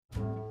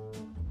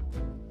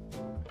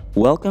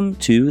Welcome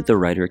to the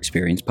Writer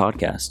Experience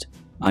Podcast.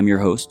 I'm your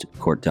host,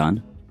 Court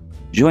Dunn.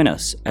 Join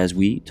us as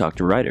we talk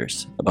to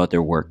writers about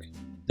their work,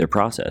 their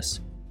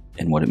process,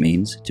 and what it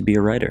means to be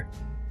a writer.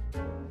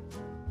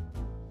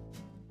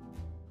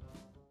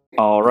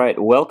 All right,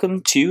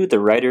 welcome to the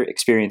Writer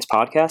Experience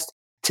Podcast.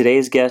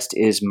 Today's guest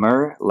is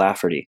Mur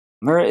Lafferty.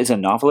 Mur is a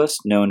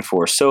novelist known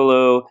for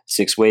Solo,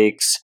 Six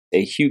Wakes,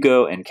 a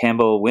Hugo and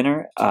Campbell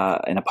winner,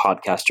 and a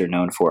podcaster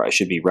known for I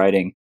Should Be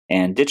Writing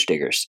and Ditch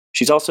Diggers.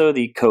 She's also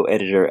the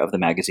co-editor of the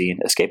magazine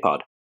Escape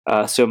Pod.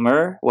 So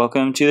Mur,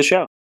 welcome to the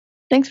show.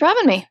 Thanks for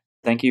having me.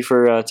 Thank you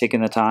for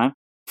taking the time.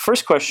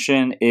 First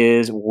question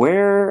is,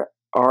 where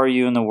are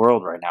you in the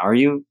world right now? Are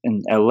you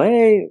in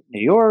LA,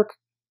 New York?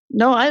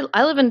 No,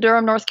 I live in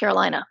Durham, North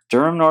Carolina.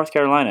 Durham, North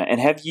Carolina. And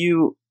have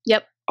you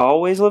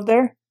always lived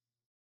there?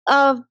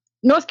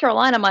 North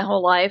Carolina my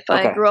whole life.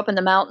 Okay. I grew up in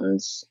the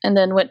mountains and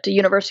then went to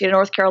University of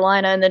North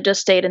Carolina and then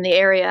just stayed in the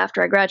area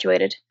after I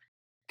graduated.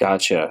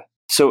 Gotcha.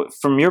 So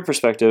from your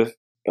perspective,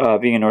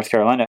 being in North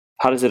Carolina,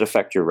 how does it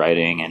affect your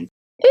writing? And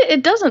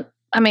it doesn't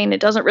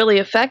really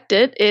affect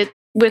it.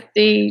 With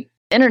the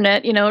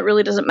internet, it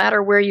really doesn't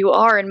matter where you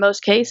are in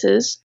most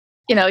cases.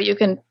 You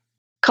can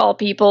call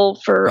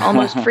people for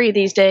almost free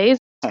these days,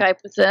 Skype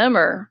with them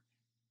or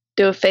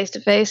do a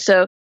face-to-face.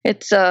 So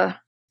it's not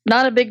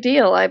a big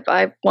deal.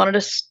 I wanted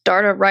to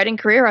start a writing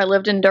career. I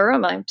lived in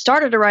Durham. I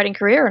started a writing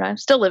career and I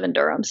still live in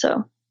Durham.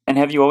 So. And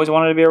have you always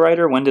wanted to be a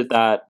writer? When did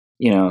that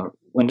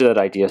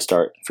idea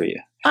start for you?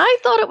 I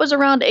thought it was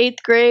around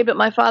 8th grade, but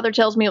my father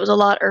tells me it was a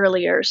lot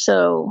earlier.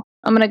 So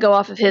I'm going to go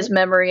off of his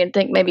memory and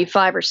think maybe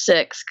 5 or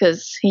 6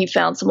 because he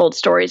found some old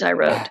stories I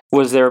wrote.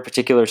 Was there a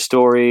particular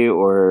story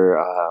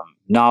or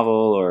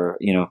novel or,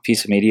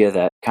 piece of media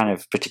that kind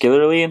of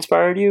particularly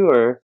inspired you?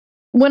 Or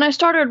when I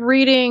started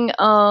reading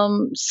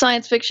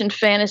science fiction,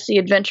 fantasy,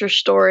 adventure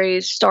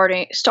stories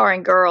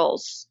starring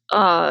girls,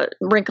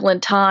 Wrinkle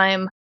in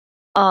Time,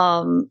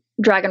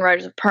 Dragon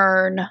Riders of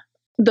Pern,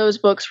 those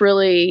books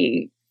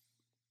really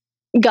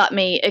got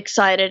me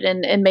excited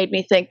and made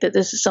me think that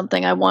this is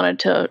something I wanted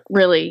to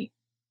really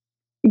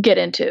get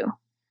into.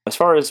 As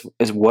far as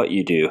what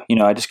you do,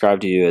 I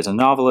described you as a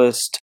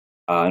novelist,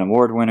 an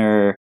award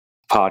winner,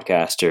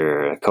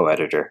 podcaster,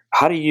 co-editor.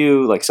 How do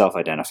you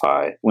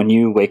self-identify when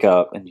you wake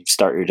up and you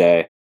start your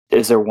day?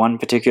 Is there one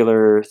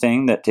particular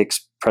thing that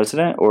takes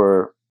precedent,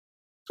 or?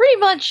 Pretty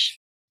much,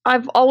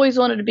 I've always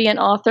wanted to be an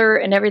author,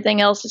 and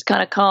everything else has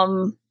kind of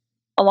come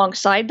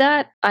alongside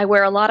that. I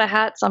wear a lot of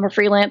hats. I'm a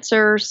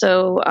freelancer,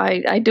 so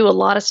I do a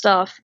lot of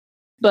stuff,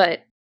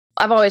 but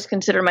I've always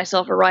considered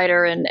myself a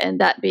writer, and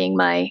that being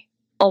my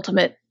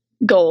ultimate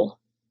goal.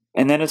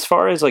 And then as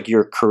far as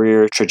your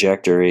career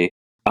trajectory,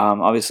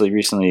 obviously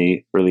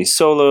recently released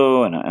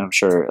Solo, and I'm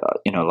sure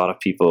a lot of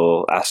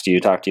people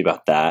talked to you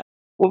about that.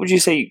 What would you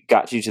say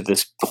got you to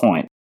this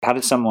point? How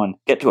does someone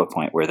get to a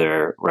point where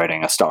they're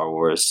writing a Star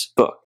Wars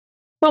book?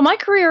 Well, my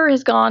career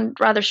has gone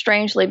rather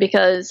strangely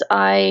because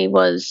I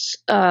was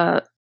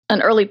an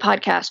early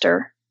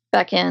podcaster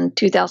back in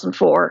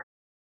 2004,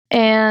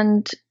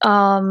 and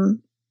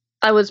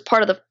I was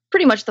part of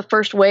pretty much the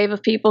first wave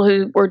of people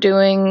who were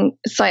doing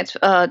science,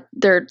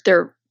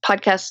 their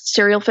podcast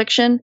serial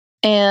fiction.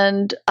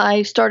 And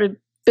I started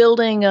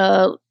building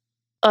an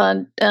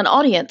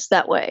audience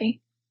that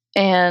way,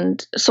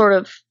 and sort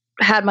of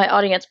had my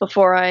audience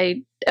before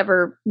I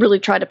ever really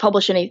tried to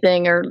publish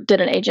anything or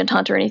did an agent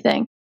hunt or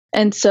anything.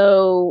 And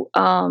so,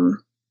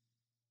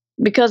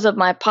 because of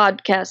my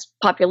podcast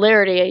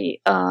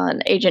popularity,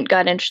 an agent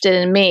got interested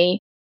in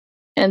me,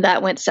 and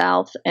that went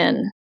south,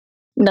 and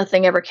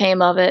nothing ever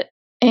came of it.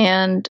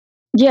 And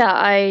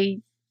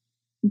I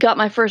got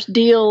my first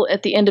deal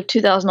at the end of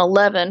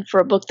 2011 for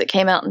a book that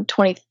came out in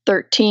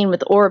 2013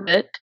 with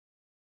Orbit,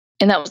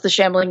 and that was The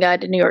Shambling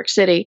Guide to New York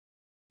City.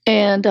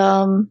 And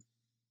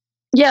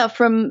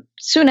from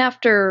soon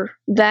after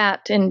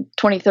that in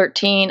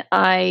 2013,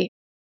 I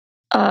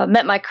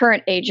met my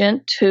current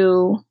agent,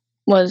 who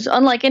was,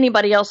 unlike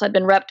anybody else I'd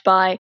been repped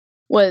by,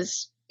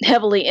 was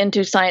heavily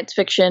into science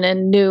fiction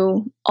and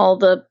knew all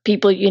the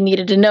people you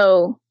needed to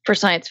know for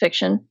science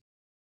fiction.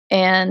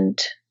 And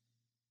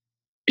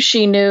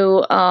she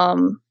knew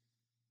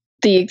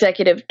the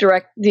executive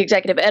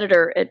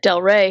editor at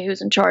Del Rey,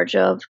 who's in charge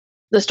of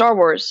the Star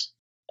Wars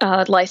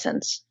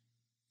license.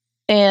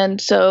 And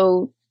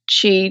so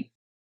she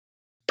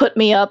put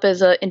me up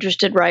as an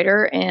interested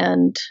writer,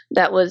 and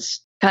that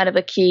was kind of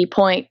a key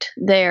point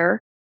there.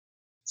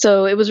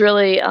 So it was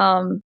really,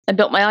 I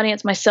built my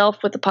audience myself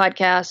with the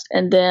podcast,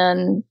 and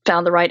then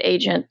found the right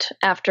agent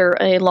after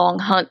a long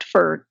hunt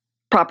for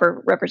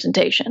proper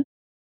representation.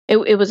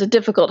 It was a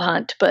difficult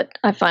hunt, but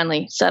I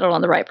finally settled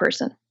on the right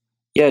person.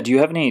 Yeah. Do you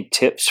have any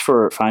tips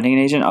for finding an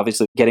agent?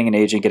 Obviously, getting an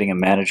agent, getting a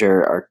manager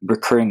are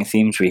recurring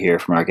themes we hear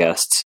from our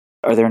guests.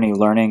 Are there any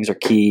learnings or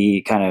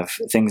key kind of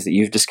things that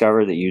you've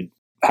discovered that you'd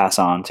pass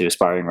on to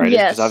aspiring writers?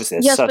 Yes, because obviously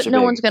that's such but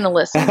no one's going to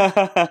listen.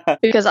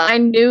 Because I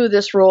knew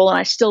this rule and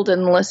I still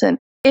didn't listen.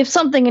 If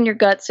something in your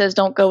gut says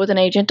don't go with an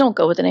agent, don't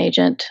go with an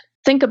agent.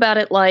 Think about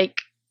it like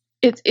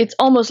it's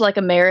almost like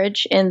a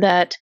marriage, in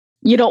that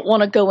you don't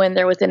want to go in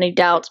there with any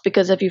doubts,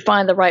 because if you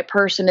find the right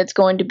person, it's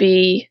going to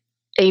be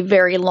a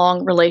very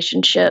long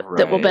relationship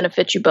that will Right.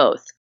 benefit you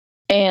both.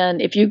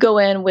 And if you go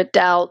in with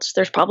doubts,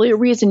 there's probably a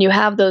reason you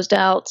have those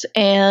doubts.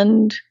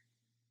 And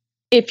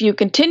if you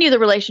continue the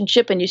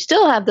relationship and you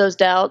still have those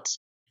doubts,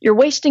 you're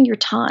wasting your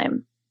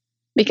time.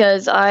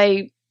 Because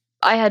I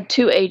had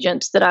 2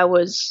 agents that I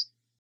was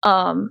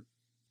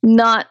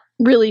not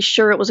really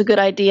sure it was a good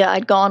idea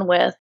I'd gone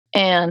with,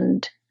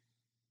 and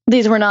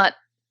these were not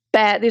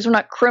bad. These were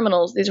not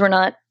criminals. These were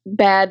not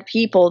bad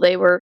people. They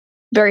were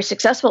very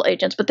successful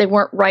agents, but they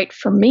weren't right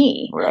for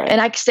me. Right. And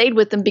I stayed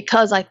with them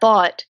because I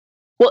thought,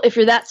 well, if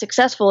you're that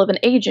successful of an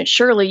agent,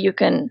 surely you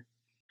can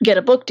get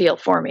a book deal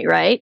for me,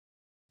 right?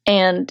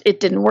 And it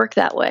didn't work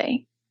that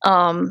way.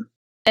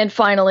 And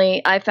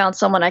finally, I found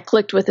someone I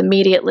clicked with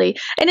immediately.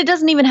 And it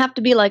doesn't even have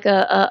to be like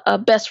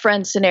a best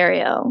friend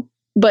scenario,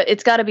 but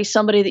it's got to be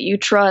somebody that you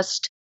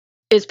trust,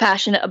 is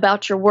passionate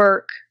about your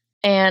work,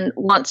 and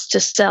wants to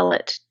sell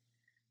it.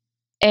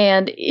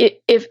 And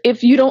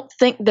if you don't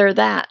think they're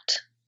that,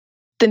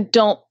 then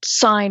don't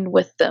sign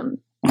with them.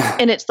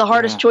 And it's the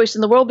hardest choice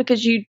in the world,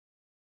 because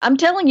I'm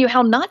telling you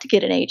how not to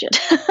get an agent.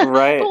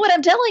 Right. But what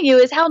I'm telling you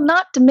is how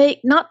not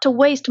to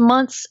waste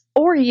months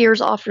or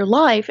years off your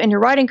life and your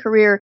writing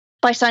career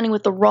by signing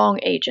with the wrong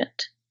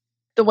agent.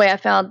 The way I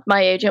found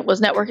my agent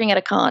was networking at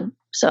a con.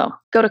 So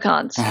go to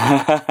cons.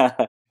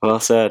 Well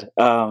said.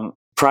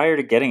 Prior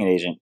to getting an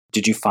agent,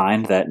 did you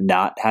find that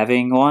not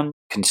having one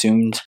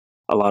consumed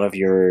a lot of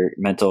your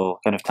mental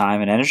kind of time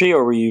and energy,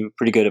 or were you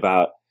pretty good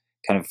about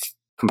kind of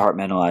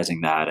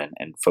compartmentalizing that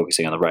and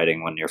focusing on the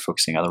writing when you're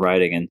focusing on the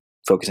writing, and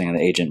focusing on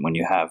the agent when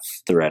you have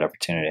the right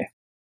opportunity?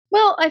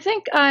 Well, I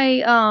think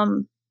I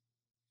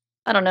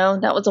don't know,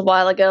 that was a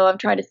while ago. I'm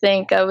trying to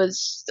think.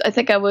 This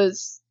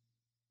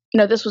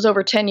was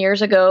over 10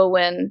 years ago,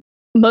 when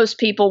most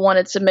people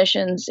wanted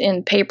submissions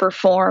in paper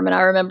form. And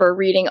I remember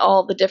reading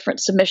all the different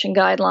submission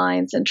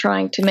guidelines and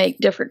trying to make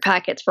different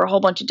packets for a whole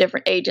bunch of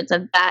different agents.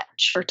 And that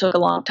sure took a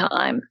long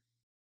time.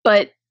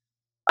 But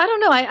I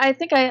don't know. I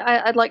think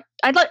I've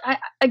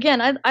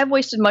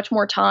wasted much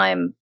more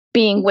time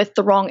being with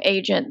the wrong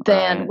agent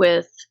than Right.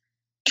 with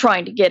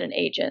trying to get an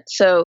agent.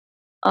 So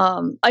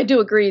I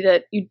do agree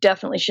that you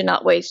definitely should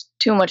not waste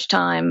too much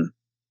time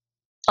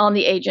on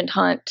the agent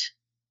hunt.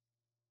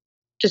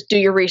 Just do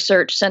your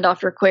research, send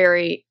off your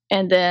query,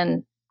 and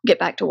then get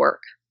back to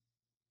work.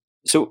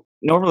 So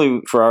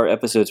normally for our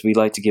episodes, we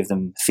like to give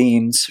them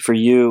themes. For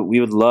you, we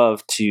would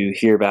love to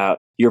hear about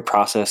your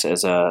process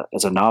as a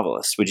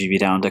novelist. Would you be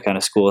down to kind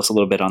of school us a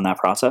little bit on that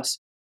process?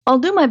 I'll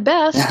do my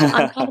best.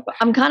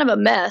 I'm kind of a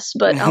mess,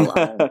 but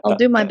I'll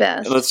do my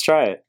best. Let's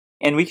try it.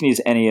 And we can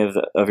use any of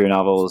your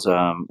novels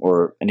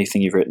or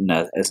anything you've written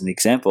as an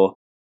example.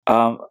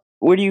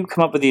 Where do you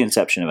come up with the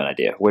inception of an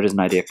idea? Where does an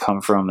idea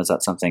come from? Is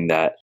that something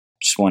that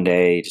just one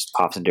day just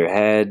pops into your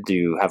head? Do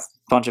you have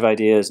a bunch of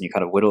ideas and you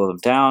kind of whittle them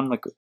down?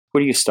 Like,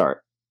 where do you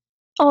start?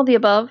 All the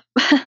above.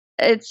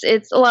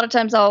 It's a lot of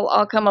times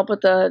I'll come up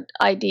with an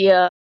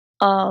idea,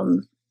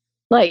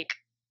 like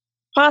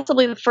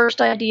possibly the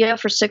first idea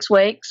for 6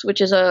 Wakes,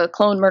 which is a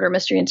clone murder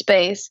mystery in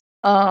space.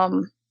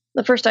 The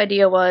first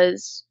idea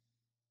was,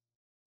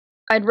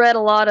 I'd read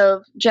a lot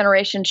of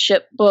Generation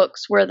ship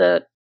books where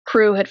the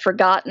crew had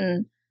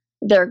forgotten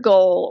their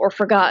goal, or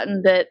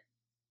forgotten that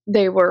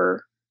they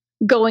were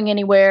going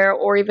anywhere,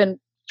 or even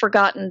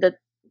forgotten that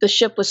the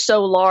ship was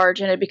so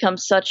large and had become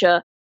such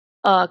a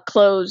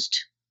closed,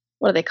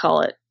 what do they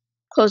call it?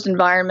 Closed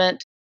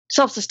environment,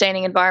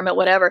 self-sustaining environment,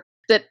 whatever,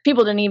 that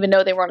people didn't even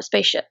know they were on a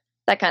spaceship,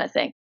 that kind of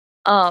thing.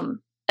 And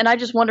I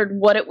just wondered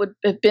what it would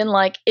have been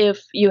like if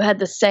you had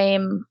the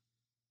same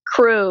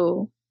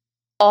crew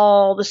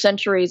all the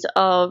centuries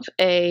of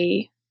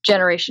a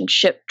Generation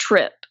ship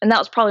trip. And that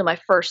was probably my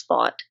first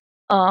thought.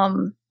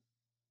 And,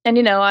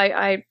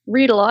 I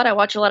read a lot, I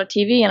watch a lot of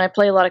TV, and I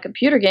play a lot of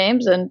computer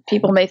games, and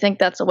people may think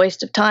that's a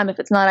waste of time if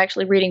it's not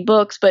actually reading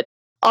books, but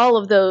all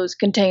of those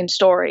contain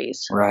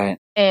stories. Right.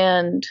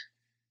 And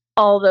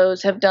all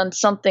those have done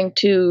something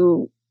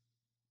to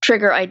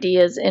trigger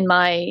ideas in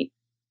my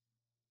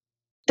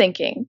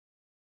thinking.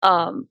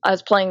 I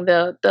was playing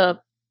the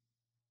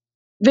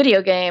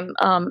video game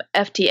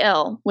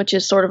FTL, which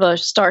is sort of a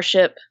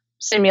starship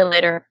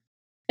simulator,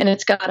 and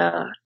it's got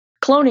a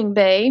cloning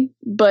bay,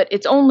 but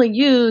it's only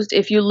used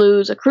if you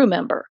lose a crew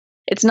member.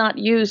 It's not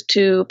used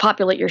to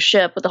populate your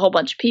ship with a whole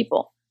bunch of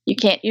people. You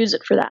can't use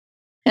it for that.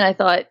 And I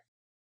thought,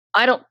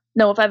 I don't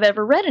know if I've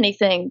ever read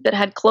anything that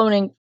had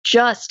cloning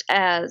just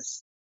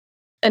as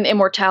an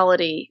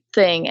immortality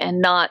thing,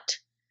 and not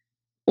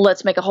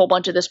let's make a whole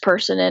bunch of this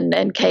person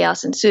and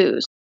chaos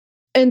ensues.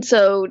 And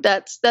so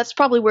that's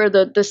probably where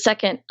the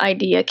second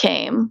idea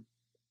came,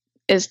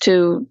 is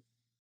to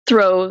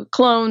throw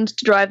clones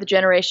to drive the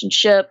Generation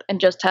ship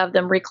and just have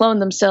them reclone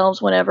themselves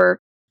whenever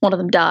one of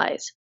them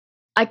dies.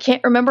 I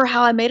can't remember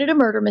how I made it a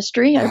murder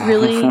mystery. I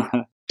really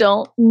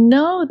don't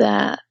know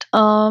that.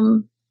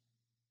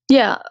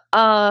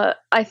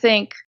 I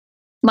think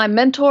my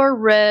mentor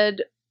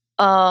read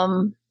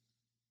the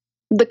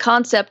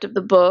concept of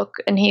the book,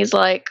 and he's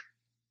like,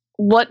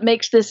 what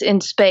makes this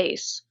in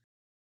space?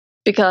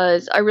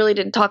 Because I really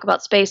didn't talk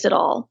about space at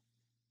all.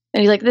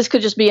 And he's like, this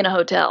could just be in a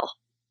hotel.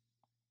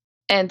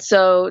 And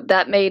so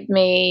that made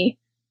me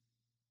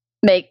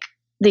make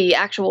the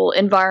actual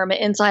environment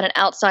inside and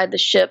outside the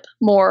ship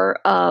more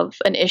of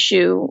an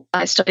issue.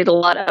 I studied a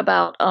lot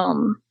about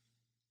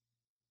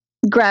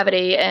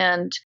gravity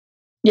and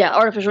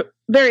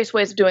various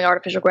ways of doing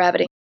artificial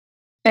gravity.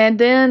 And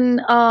then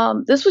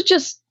this was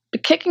just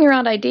kicking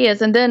around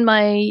ideas. And then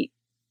my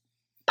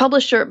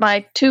publisher,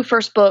 my two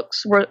first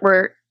books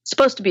were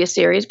supposed to be a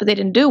series, but they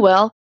didn't do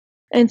well.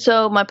 And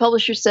so my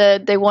publisher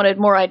said they wanted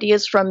more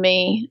ideas from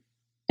me.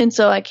 And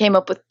so I came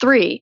up with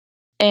 3.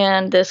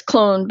 And this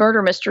clone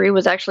murder mystery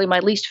was actually my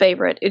least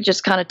favorite. It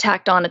just kind of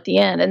tacked on at the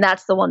end, and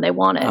that's the one they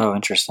wanted. Oh,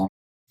 interesting.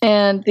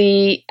 And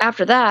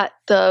after that,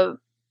 the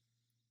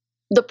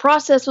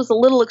process was a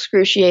little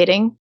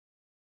excruciating.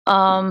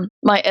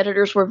 My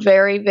editors were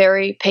very,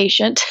 very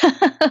patient.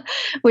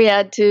 We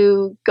had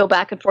to go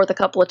back and forth a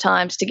couple of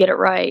times to get it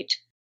right.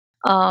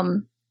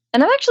 And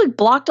I've actually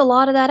blocked a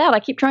lot of that out. I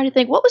keep trying to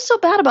think, what was so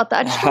bad about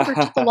that? I just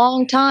remember it took a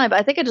long time. But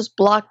I think I just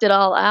blocked it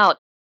all out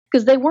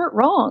because they weren't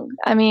wrong.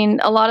 I mean,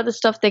 a lot of the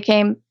stuff they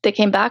came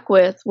back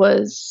with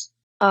was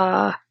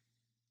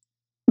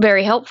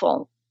very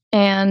helpful.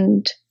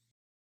 And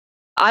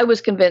I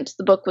was convinced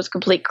the book was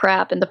complete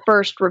crap, and the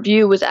first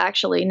review was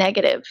actually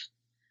negative.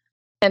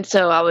 And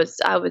so I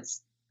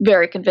was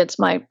very convinced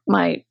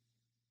my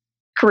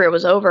career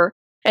was over.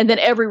 And then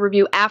every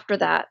review after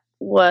that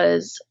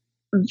was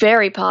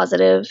very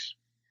positive.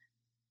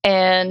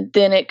 And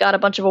then it got a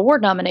bunch of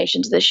award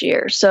nominations this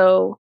year.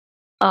 So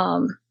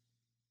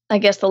I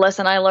guess the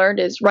lesson I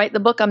learned is write the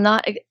book I'm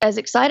not as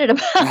excited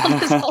about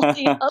as all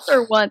the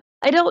other one.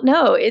 I don't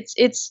know.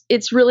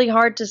 It's really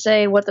hard to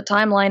say what the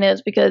timeline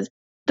is because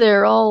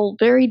they're all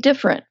very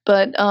different.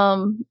 But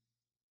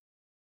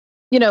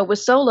with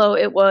Solo,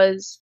 it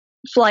was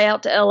fly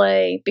out to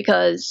LA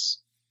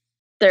because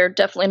they're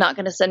definitely not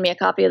going to send me a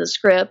copy of the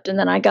script. And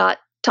then I got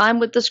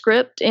time with the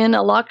script in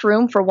a locked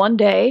room for one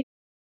day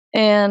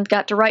and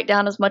got to write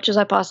down as much as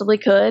I possibly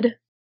could.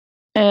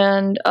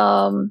 And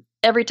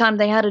every time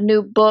they had a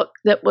new book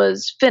that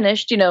was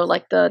finished,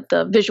 like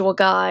the visual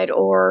guide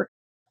or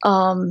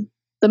the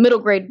middle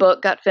grade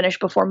book got finished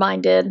before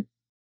mine did,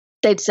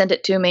 they'd send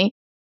it to me.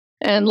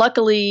 And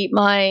luckily,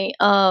 my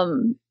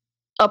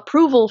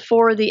approval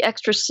for the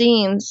extra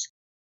scenes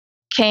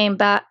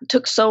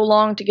took so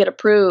long to get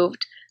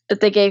approved that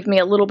they gave me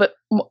a little bit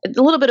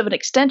of an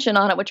extension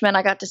on it, which meant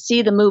I got to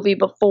see the movie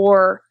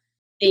before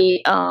I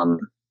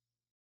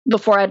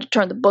had to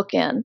turn the book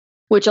in,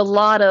 which a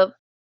lot of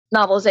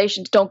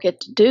novelizations don't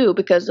get to do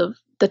because of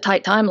the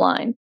tight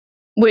timeline,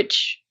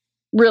 which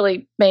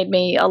really made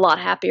me a lot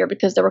happier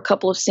because there were a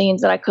couple of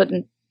scenes that I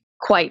couldn't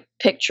quite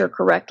picture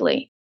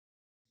correctly.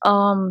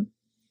 And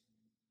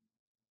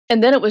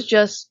then it was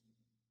just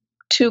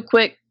 2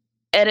 quick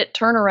edit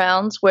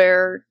turnarounds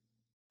where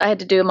I had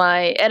to do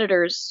my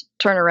editor's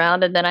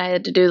turnaround and then I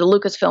had to do the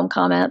Lucasfilm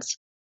comments.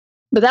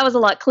 But that was a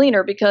lot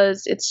cleaner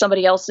because it's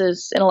somebody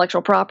else's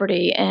intellectual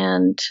property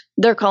and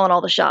they're calling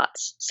all the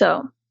shots.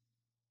 So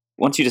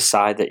once you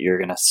decide that you're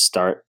going to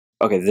start,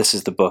 okay, this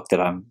is the book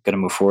that I'm going to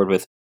move forward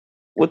with,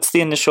 what's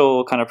the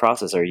initial kind of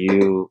process? Are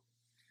you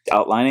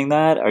outlining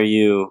that? Are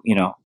you, do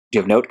you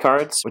have note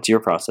cards? What's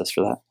your process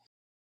for that?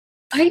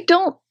 I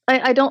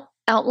don't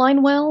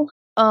outline well.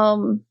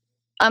 I'm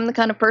the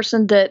kind of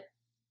person that,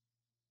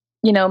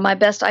 my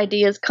best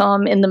ideas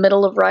come in the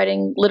middle of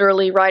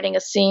literally writing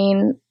a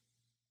scene.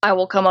 I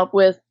will come up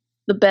with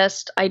the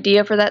best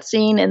idea for that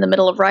scene in the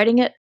middle of writing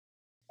it.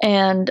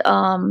 And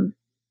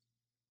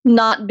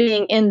not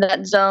being in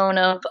that zone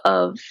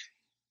of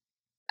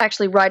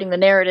actually writing the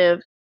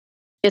narrative,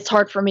 it's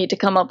hard for me to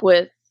come up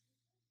with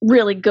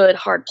really good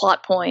hard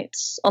plot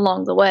points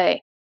along the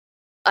way.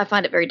 I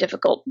find it very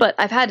difficult, but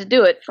I've had to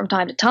do it from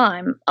time to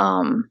time.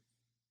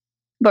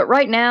 But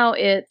right now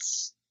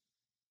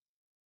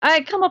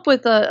I come up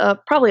with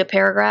probably a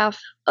paragraph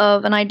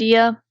of an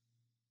idea.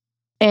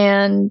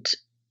 And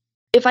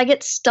if I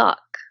get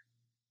stuck,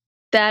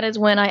 that is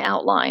when I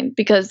outline,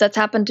 because that's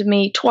happened to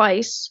me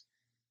twice,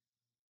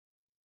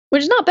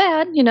 which is not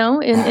bad,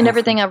 in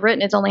everything I've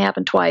written, it's only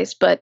happened twice.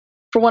 But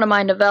for one of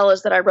my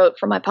novellas that I wrote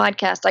for my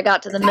podcast, I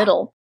got to the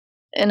middle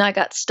and I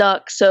got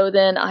stuck. So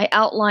then I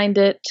outlined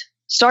it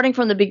starting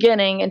from the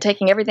beginning and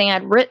taking everything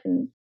I'd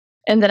written.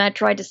 And then I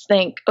tried to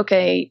think,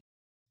 okay,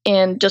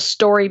 in just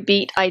story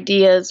beat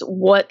ideas,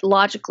 what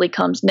logically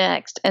comes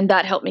next. And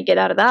that helped me get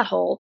out of that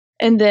hole.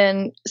 And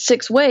then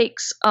 6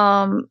 Wakes,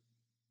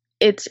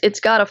 it's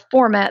got a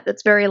format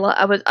that's very,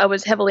 I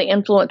was heavily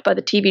influenced by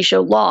the TV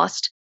show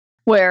Lost,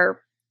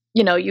 where,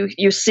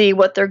 you see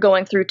what they're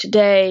going through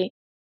today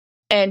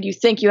and you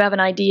think you have an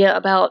idea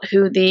about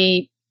who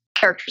the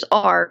characters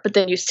are, but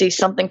then you see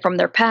something from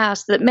their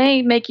past that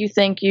may make you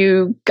think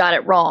you got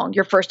it wrong.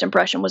 Your first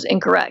impression was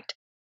incorrect.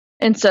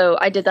 And so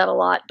I did that a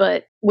lot,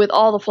 but with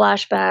all the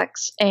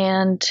flashbacks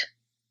and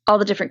all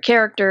the different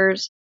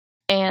characters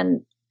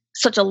and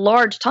such a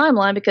large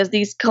timeline, because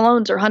these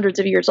clones are hundreds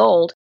of years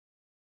old,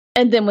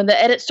 And then when the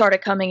edits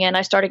started coming in,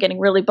 I started getting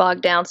really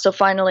bogged down. So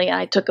finally,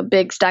 I took a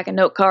big stack of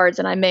note cards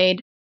and I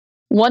made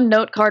one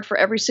note card for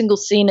every single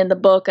scene in the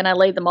book, and I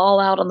laid them all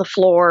out on the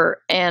floor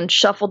and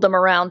shuffled them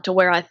around to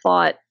where I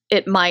thought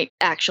it might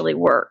actually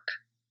work.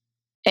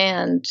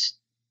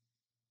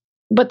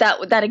 But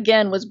that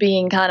again was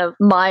being kind of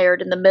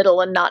mired in the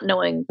middle and not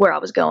knowing where I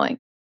was going.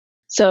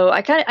 So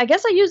I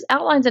guess I use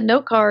outlines and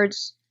note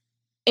cards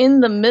in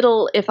the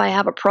middle if I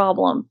have a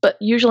problem, but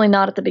usually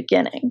not at the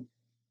beginning.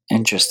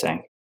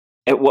 Interesting.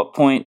 At what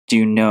point do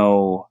you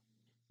know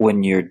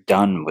when you're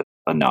done with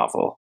a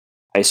novel?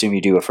 I assume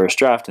you do a first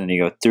draft and then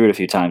you go through it a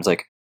few times.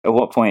 Like, at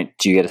what point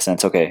do you get a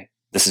sense, okay,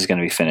 this is going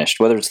to be finished,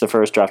 whether it's the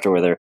first draft or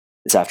whether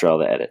it's after all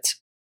the edits?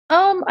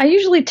 I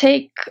usually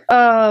take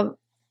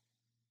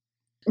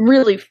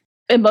really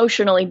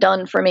emotionally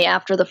done for me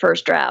after the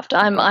first draft.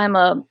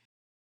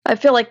 I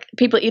feel like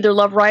people either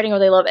love writing or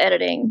they love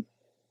editing,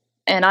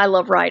 and I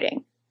love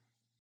writing.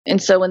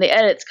 And so when the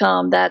edits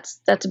come, that's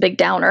a big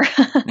downer.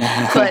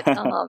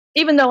 But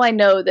even though I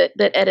know that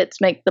edits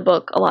make the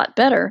book a lot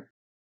better,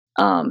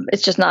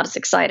 it's just not as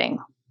exciting.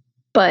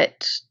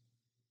 But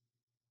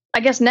I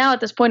guess now at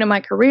this point in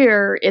my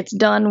career, it's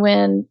done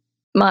when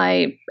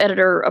my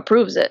editor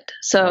approves it.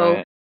 So,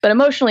 right. But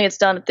emotionally, it's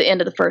done at the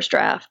end of the first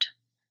draft.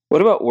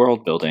 What about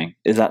world building?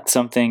 Is that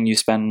something you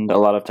spend a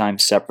lot of time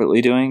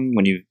separately doing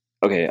when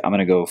okay, I'm going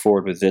to go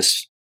forward with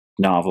this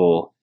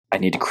novel. I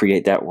need to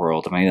create that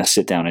world. Am I going to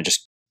sit down and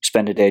just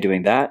spend a day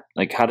doing that?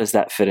 Like, how does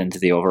that fit into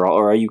the overall,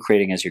 or are you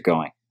creating as you're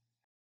going?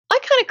 I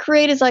kind of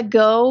create as I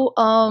go.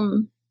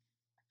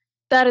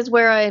 That is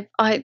where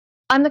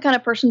I'm the kind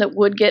of person that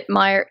would get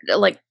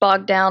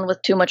bogged down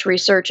with too much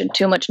research and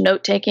too much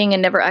note taking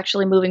and never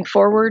actually moving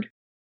forward.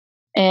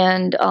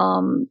 And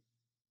I'm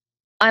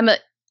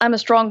a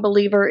strong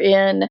believer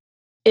in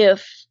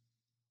if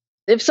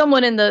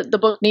someone in the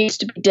book needs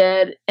to be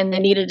dead and they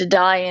needed to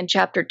die in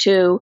chapter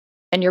 2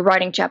 and you're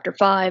writing chapter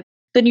 5,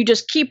 then you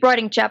just keep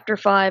writing chapter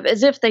 5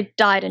 as if they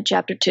died in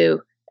chapter 2,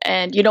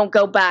 and you don't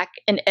go back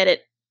and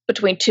edit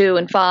between 2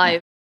 and 5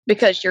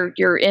 because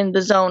you're in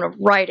the zone of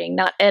writing,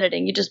 not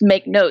editing. You just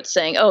make notes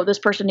saying, oh, this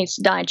person needs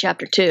to die in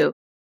chapter 2,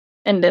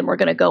 and then we're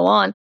going to go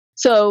on.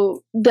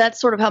 So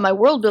that's sort of how my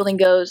world building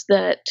goes,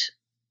 that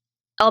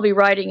I'll be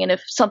writing, and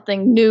if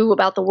something new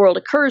about the world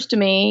occurs to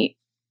me,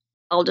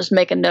 I'll just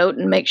make a note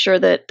and make sure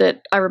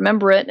that I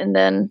remember it and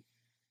then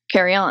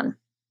carry on.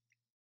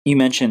 You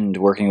mentioned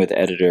working with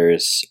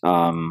editors.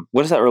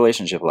 What is that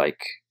relationship like?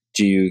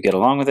 Do you get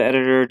along with the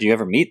editor? Do you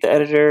ever meet the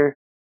editor?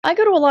 I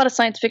go to a lot of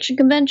science fiction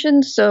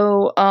conventions,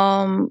 so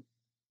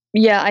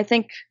yeah, I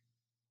think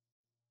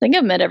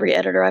I've met every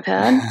editor I've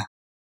had,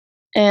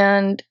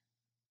 and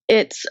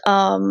it's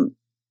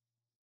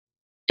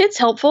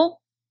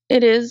helpful.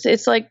 It is.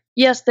 It's like,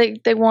 yes,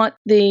 they want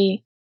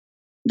the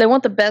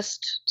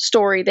best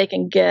story they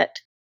can get,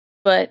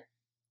 but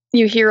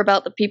you hear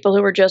about the people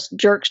who are just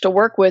jerks to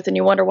work with, and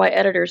you wonder why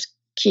editors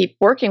keep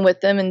working with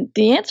them. And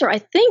the answer, I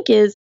think,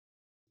 is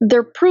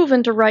they're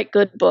proven to write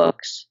good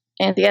books,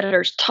 and the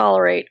editors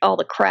tolerate all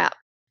the crap.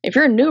 If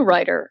you're a new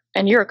writer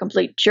and you're a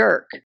complete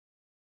jerk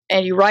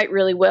and you write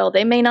really well,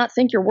 they may not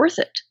think you're worth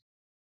it.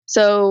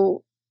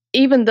 So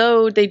even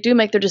though they do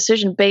make their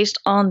decision based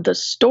on the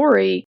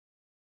story,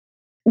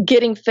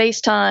 getting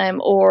FaceTime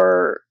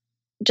or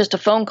just a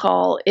phone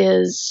call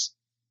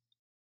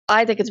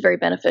I think it's very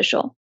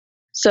beneficial.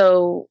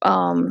 So,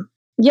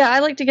 yeah, I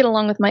like to get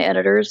along with my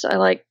editors. I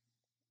like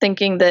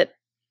thinking that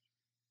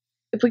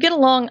if we get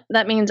along,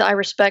 that means I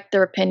respect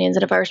their opinions.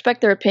 And if I respect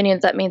their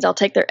opinions, that means I'll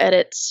take their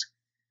edits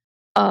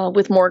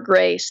with more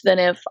grace than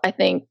if I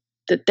think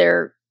that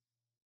they're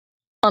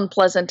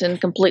unpleasant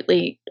and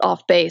completely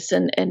off base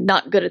and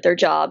not good at their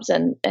jobs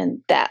and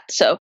that.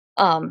 So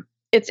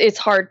it's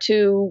hard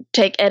to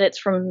take edits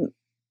from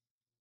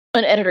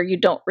an editor you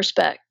don't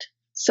respect.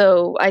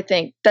 So I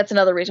think that's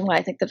another reason why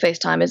I think the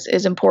FaceTime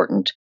is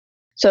important.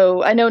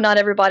 So I know not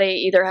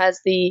everybody either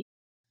has the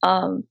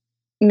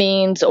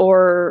means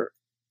or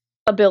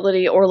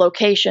ability or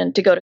location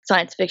to go to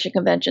science fiction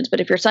conventions,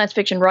 but if you're a science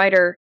fiction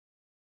writer,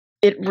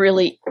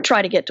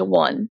 try to get to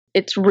one.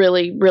 It's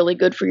really, really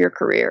good for your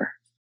career.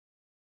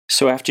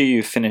 So after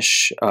you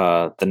finish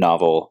the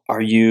novel,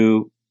 are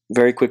you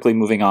very quickly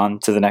moving on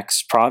to the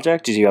next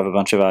project? Do you have a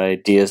bunch of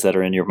ideas that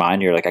are in your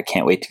mind? You're like, I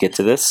can't wait to get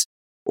to this.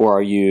 Or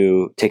are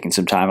you taking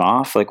some time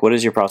off? Like, what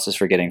is your process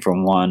for getting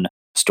from one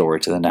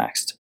story to the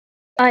next?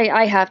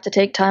 I have to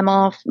take time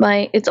off.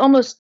 It's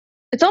almost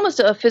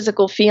a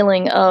physical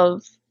feeling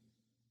of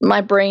my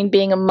brain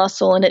being a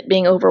muscle and it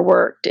being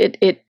overworked.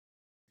 It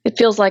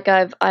feels like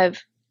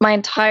my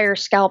entire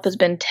scalp has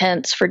been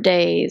tense for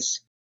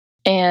days,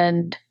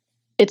 and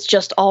it's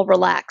just all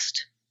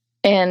relaxed.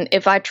 And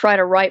if I try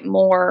to write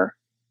more,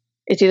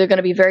 it's either going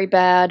to be very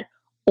bad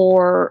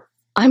or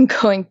I'm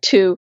going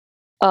to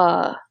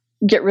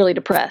get really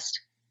depressed.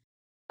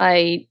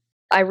 I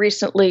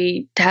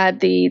recently had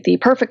the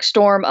perfect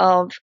storm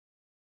of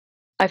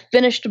I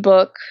finished a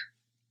book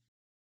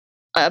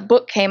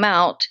came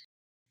out,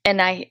 and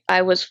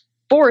I was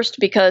forced,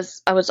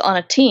 because I was on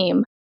a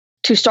team,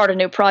 to start a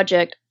new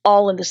project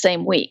all in the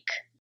same week.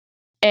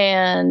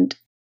 And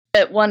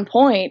at one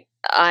point,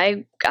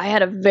 I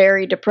had a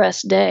very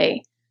depressed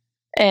day.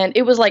 And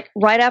it was like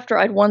right after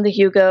I'd won the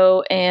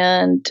Hugo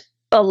and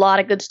a lot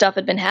of good stuff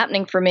had been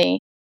happening for me.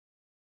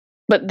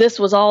 But this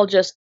was all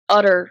just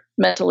utter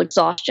mental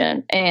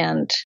exhaustion.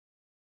 And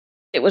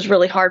it was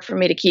really hard for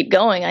me to keep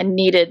going. I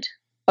needed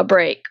a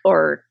break,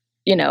 or,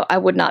 I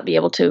would not be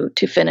able to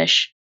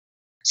finish.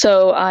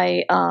 So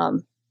I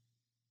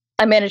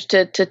managed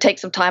to take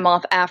some time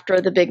off after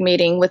the big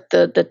meeting with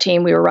the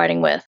team we were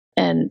writing with,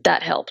 and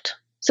that helped.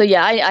 So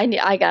yeah,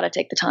 I got to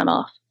take the time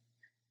off.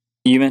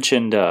 You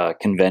mentioned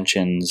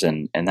conventions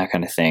and that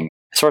kind of thing.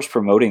 As far as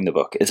promoting the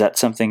book, is that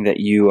something that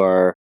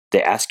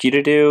they ask you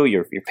to do?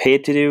 You're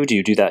paid to do? Do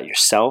you do that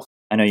yourself?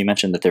 I know you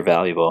mentioned that they're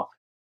valuable.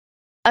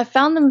 I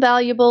found them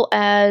valuable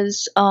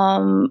as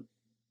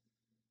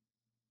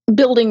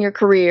building your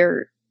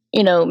career,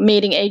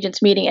 meeting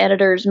agents, meeting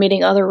editors,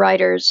 meeting other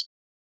writers.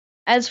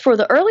 As for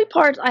the early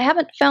parts, I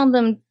haven't found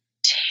them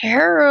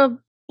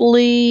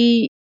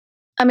terribly.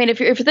 I mean, if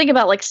you're thinking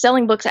about like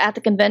selling books at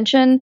the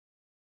convention,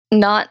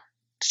 not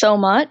so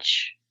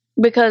much,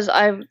 because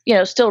I'm,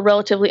 still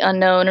relatively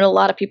unknown, and a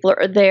lot of people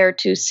are there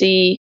to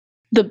see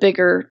the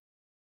bigger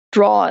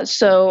draws.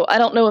 So I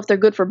don't know if they're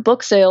good for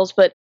book sales,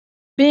 but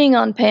being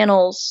on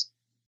panels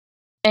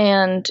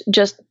and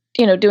just,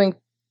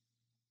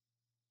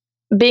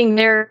 being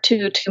there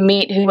to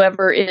meet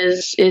whoever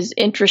is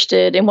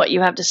interested in what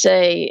you have to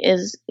say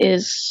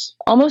is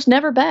almost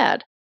never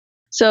bad.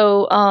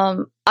 So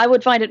I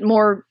would find it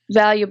more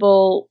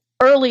valuable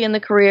early in the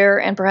career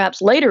and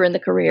perhaps later in the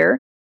career.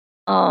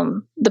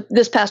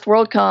 This past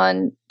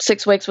Worldcon,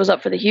 6 Weeks was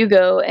up for the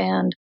Hugo,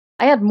 and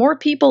I had more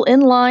people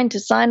in line to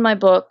sign my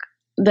book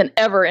than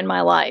ever in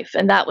my life,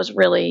 and that was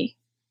really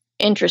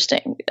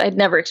interesting. I'd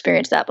never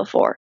experienced that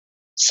before.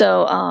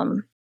 So,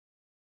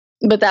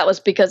 but that was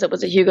because it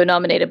was a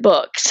Hugo-nominated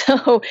book,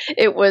 so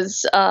it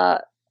was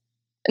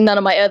none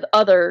of my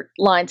other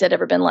lines had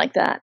ever been like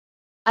that.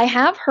 I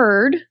have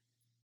heard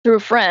through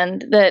a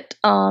friend that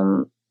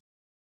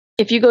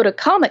if you go to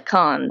Comic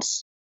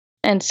Cons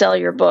and sell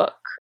your book,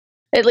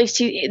 at least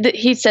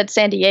he said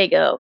San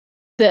Diego,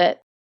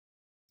 that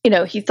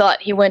he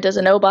thought he went as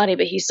a nobody,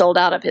 but he sold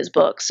out of his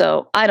book.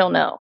 So I don't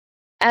know.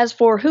 As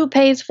for who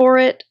pays for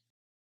it,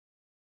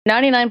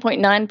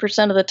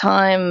 99.9% of the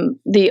time,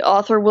 the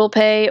author will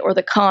pay or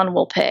the con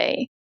will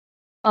pay.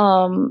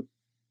 That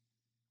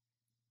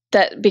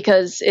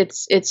because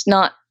it's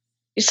not.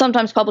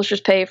 Sometimes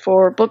publishers pay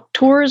for book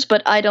tours,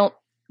 but I don't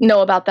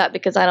know about that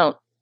because I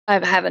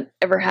haven't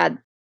ever had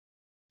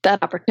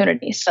that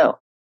opportunity. So,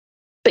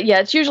 but yeah,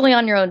 it's usually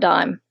on your own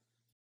dime,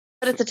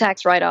 but it's a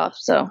tax write-off.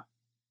 So,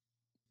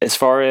 as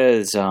far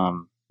as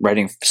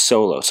writing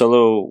solo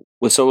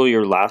was solo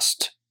your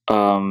last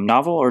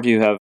novel, or do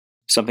you have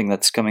something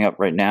that's coming up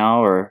right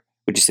now, or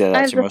would you say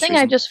that's your most recent?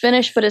 I just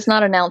finished, but it's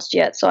not announced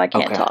yet, so I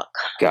can't talk.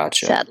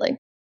 Gotcha. Sadly.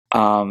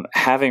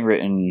 Having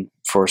written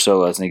for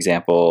solo, as an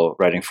example,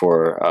 writing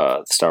for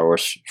the Star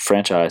Wars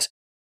franchise,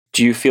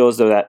 do you feel as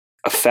though that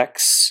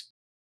affects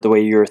the way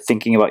you're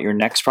thinking about your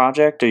next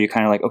project? Or are you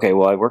kind of like, okay,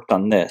 well, I worked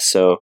on this,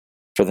 so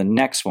for the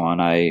next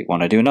one, I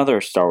want to do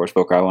another Star Wars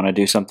book, or I want to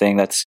do something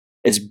that's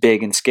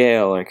big in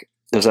scale? Like,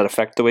 does that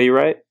affect the way you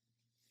write?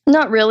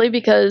 Not really,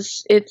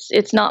 because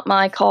it's not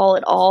my call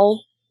at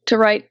all to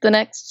write the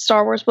next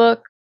Star Wars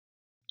book.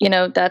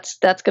 That's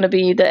going to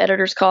be the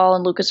editor's call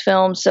and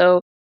Lucasfilm.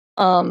 So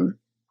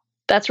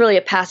that's really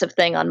a passive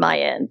thing on my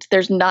end.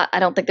 I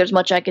don't think there's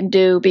much I can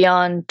do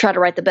beyond try to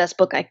write the best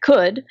book I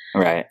could,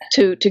 right,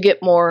 to get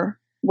more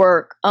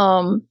work.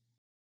 I'm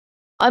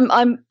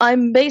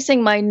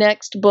basing my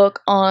next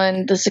book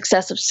on the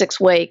success of 6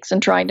 Weeks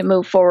and trying to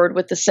move forward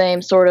with the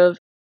same sort of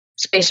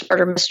space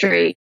murder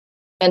mystery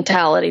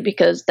mentality,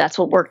 because that's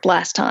what worked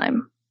last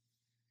time.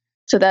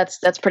 So that's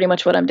pretty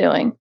much what I'm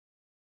doing.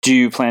 Do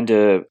you plan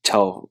to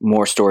tell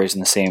more stories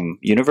in the same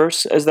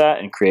universe as that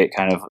and create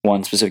kind of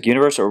one specific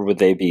universe, or would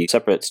they be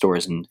separate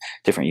stories in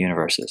different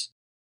universes?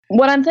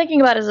 What I'm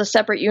thinking about is a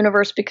separate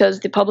universe,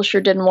 because the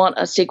publisher didn't want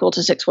a sequel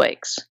to 6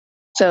 Weeks.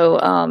 So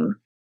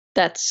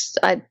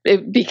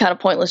it'd be kind of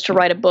pointless to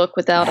write a book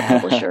without a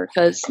publisher,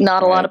 because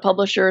not a lot of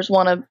publishers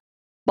want to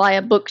buy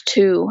a book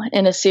 2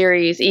 in a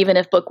series, even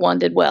if book 1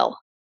 did well.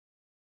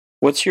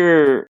 What's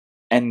your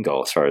end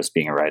goal as far as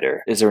being a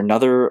writer? Is there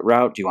another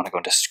route? Do you want to go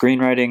into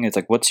screenwriting? It's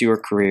like, what's your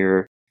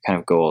career kind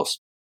of goals?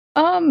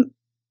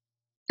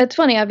 It's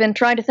funny. I've been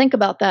trying to think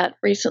about that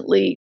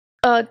recently.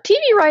 TV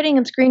writing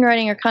and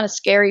screenwriting are kind of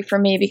scary for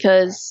me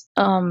because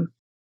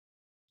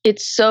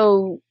it's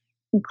so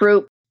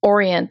group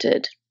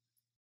oriented.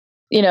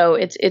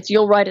 It's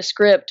you'll write a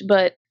script,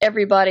 but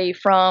everybody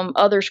from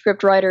other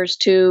script writers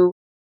to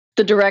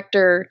the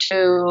director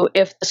to,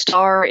 if the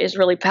star is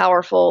really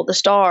powerful, the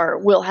star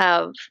will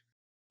have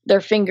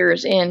their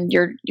fingers in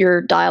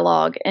your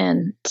dialogue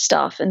and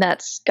stuff, and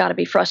that's got to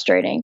be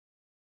frustrating.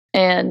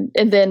 And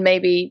then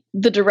maybe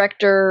the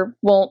director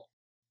won't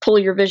pull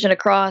your vision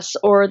across,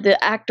 or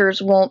the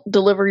actors won't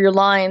deliver your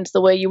lines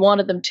the way you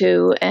wanted them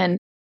to. And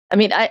I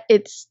mean,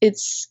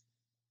 it's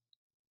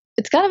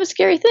it's kind of a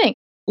scary thing.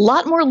 A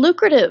lot more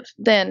lucrative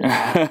than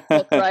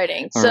book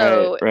writing.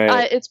 So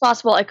right. It's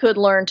possible I could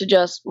learn to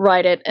just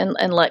write it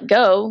and let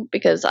go,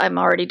 because I'm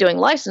already doing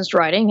licensed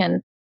writing,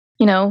 and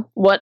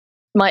what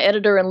my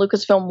editor and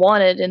Lucasfilm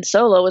wanted in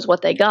Solo is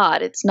what they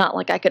got. It's not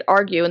like I could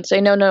argue and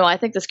say, no, I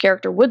think this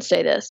character would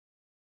say this.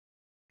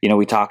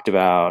 We talked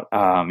about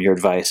your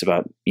advice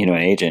about, an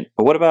agent,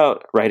 but what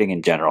about writing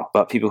in general,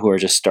 about people who are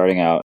just starting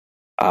out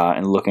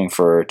and looking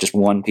for just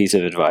one piece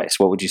of advice?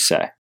 What would you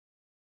say?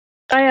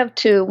 I have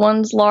two.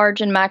 One's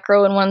large and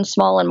macro and one's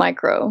small and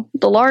micro.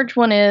 The large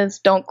one is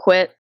don't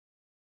quit.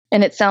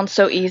 And it sounds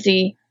so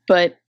easy,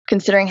 but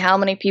considering how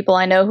many people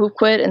I know who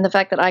quit and the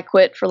fact that I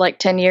quit for like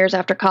 10 years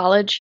after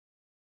college,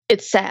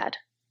 it's sad.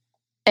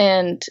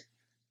 And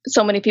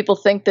so many people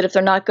think that if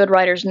they're not good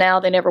writers now,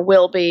 they never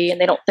will be.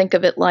 And they don't think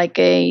of it like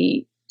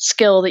a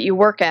skill that you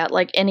work at,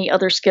 like any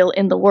other skill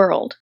in the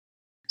world.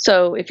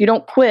 So if you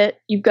don't quit,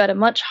 you've got a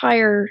much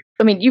higher,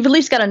 you've at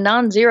least got a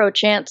non-zero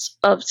chance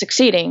of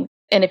succeeding.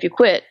 And if you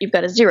quit, you've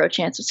got a 0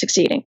 chance of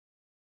succeeding.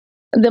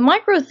 The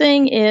micro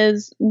thing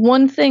is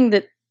one thing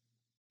that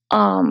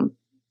people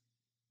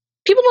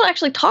don't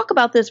actually talk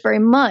about this very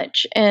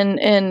much.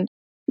 And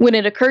when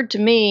it occurred to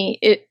me,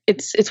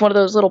 it's one of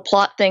those little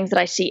plot things that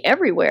I see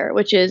everywhere,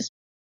 which is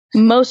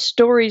most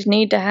stories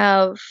need to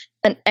have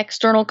an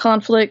external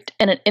conflict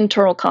and an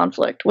internal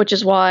conflict, which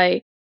is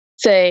why,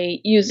 say,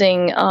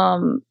 using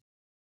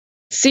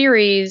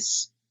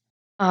series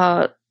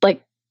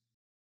like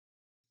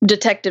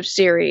detective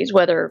series,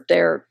 whether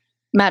they're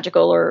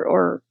magical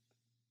or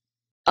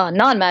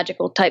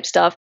non-magical type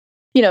stuff,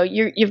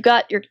 you've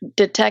got your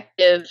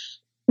detective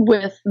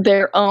with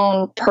their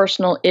own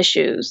personal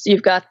issues.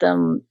 You've got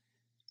them,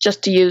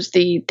 just to use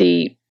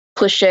the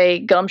cliche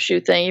gumshoe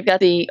thing, you've got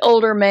the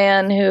older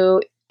man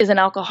who is an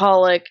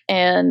alcoholic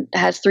and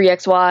has 3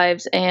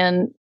 ex-wives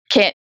and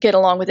can't get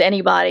along with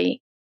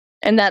anybody.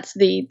 And that's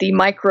the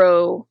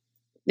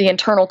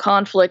internal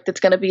conflict that's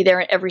going to be there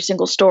in every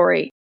single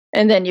story.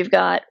 And then you've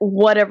got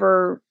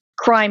whatever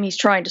crime he's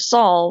trying to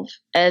solve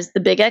as the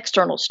big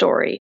external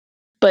story.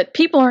 But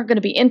people aren't going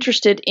to be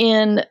interested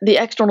in the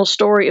external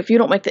story if you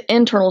don't make the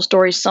internal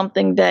story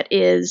something that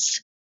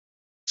is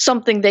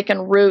something they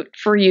can root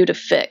for you to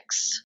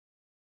fix.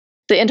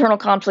 The internal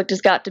conflict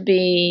has got to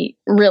be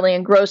really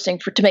engrossing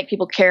to make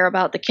people care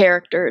about the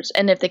characters.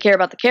 And if they care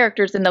about the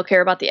characters, then they'll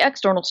care about the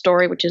external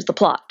story, which is the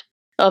plot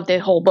of the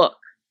whole book.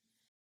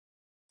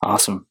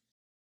 Awesome.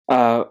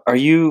 Are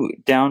you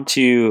down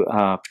to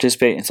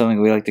participate in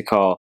something we like to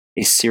call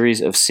a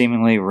series of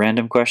seemingly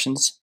random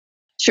questions?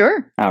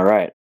 Sure. All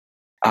right.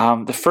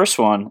 The first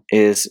one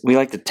is we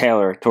like to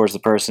tailor towards the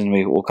person.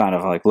 We will kind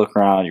of like look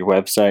around your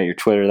website, your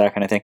Twitter, that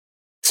kind of thing.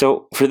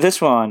 So for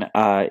this one,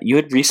 you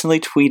had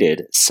recently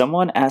tweeted,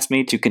 "Someone asked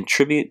me to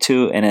contribute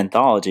to an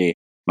anthology.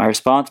 My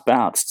response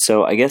bounced.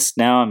 So I guess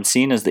now I'm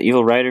seen as the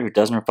evil writer who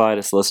doesn't reply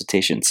to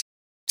solicitations."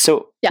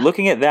 So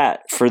Looking at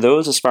that, for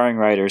those aspiring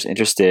writers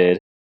interested,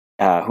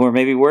 who are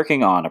maybe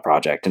working on a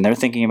project and they're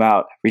thinking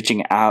about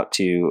reaching out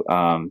to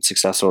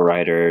successful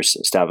writers,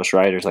 established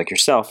writers like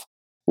yourself,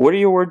 what are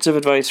your words of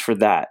advice for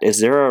that? Is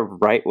there a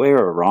right way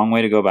or a wrong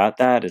way to go about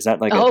that? Is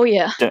that like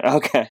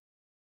okay.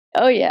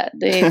 Oh yeah.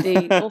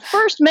 Well,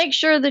 first make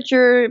sure that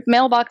your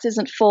mailbox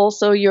isn't full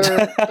so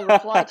the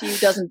reply to you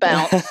doesn't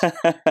bounce.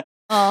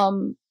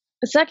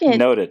 Second,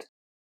 noted.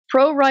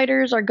 Pro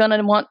writers are going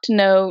to want to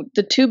know,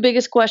 the 2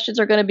 biggest questions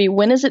are going to be,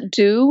 when is it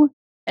due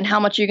and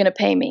how much are you going to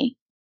pay me?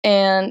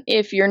 And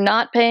if you're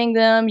not paying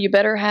them, you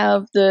better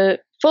have the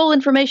full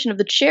information of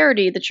the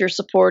charity that you're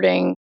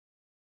supporting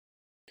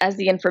as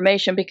the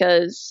information,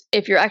 because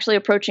if you're actually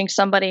approaching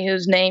somebody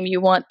whose name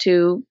you want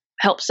to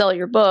help sell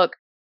your book,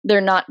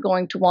 they're not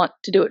going to want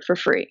to do it for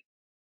free.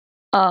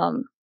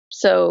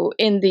 So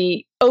in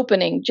the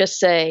opening, just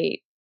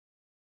say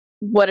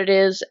what it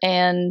is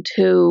and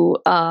who,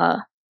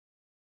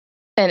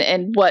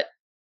 and what,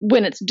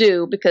 when it's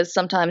due, because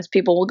sometimes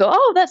people will go,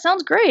 "Oh, that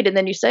sounds great," and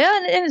then you say,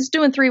 "Oh, and it's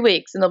due in 3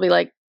 weeks," and they'll be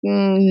like,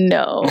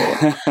 "No."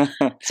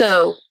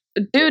 So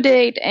due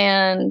date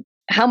and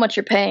how much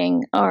you're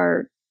paying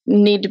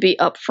need to be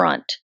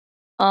upfront.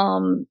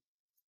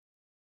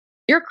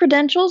 Your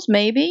credentials,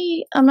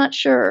 maybe, I'm not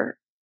sure.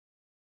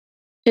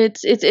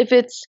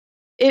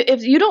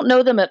 If you don't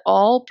know them at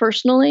all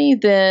personally,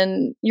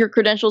 then your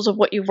credentials of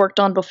what you've worked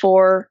on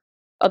before,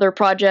 other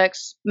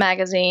projects,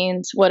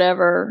 magazines,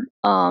 whatever.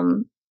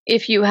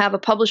 If you have a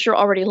publisher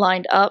already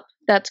lined up,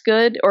 that's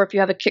good. Or if you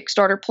have a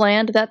Kickstarter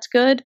planned, that's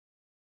good.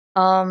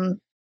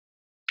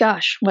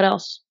 Gosh, what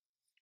else?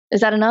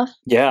 Is that enough?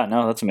 Yeah,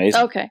 no, that's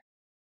amazing. Okay.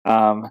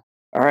 All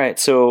right.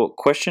 So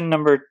question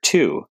number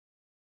 2.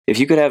 If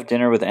you could have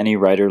dinner with any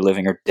writer,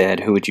 living or dead,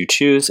 who would you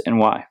choose and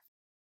why?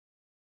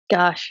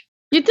 Gosh,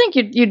 you'd think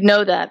you'd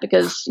know that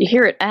because you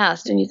hear it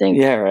asked and you think,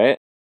 yeah, right.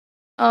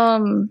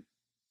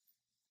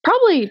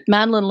 Probably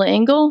Madeleine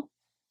L'Engle,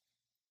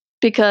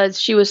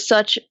 because she was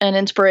such an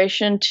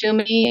inspiration to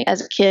me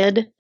as a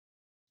kid,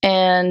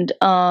 and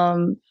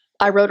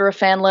I wrote her a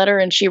fan letter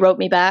and she wrote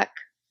me back,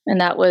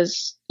 and that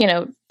was,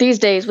 these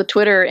days with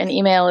Twitter and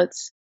email,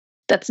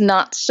 that's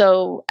not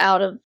so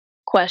out of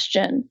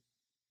question.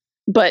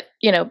 But,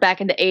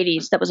 back in the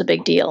 80s, that was a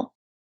big deal.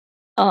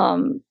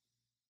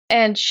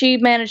 And she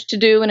managed to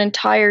do an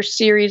entire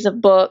series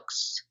of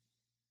books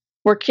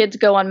where kids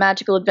go on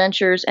magical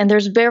adventures, and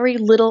there's very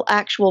little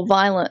actual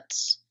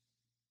violence.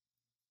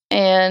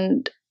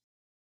 And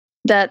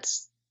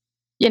that's,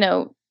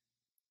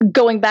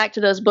 going back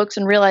to those books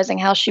and realizing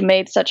how she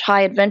made such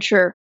high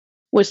adventure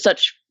with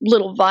such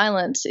little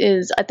violence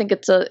I think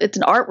it's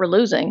an art we're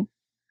losing.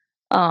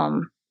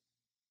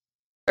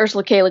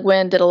 Ursula K. Le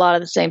Guin did a lot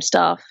of the same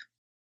stuff,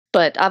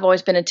 but I've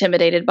always been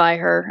intimidated by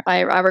her.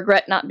 I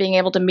regret not being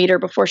able to meet her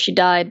before she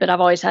died, but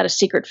I've always had a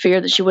secret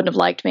fear that she wouldn't have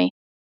liked me.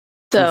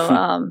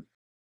 So,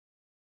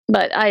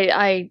 but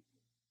I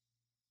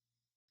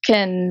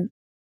can,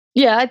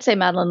 I'd say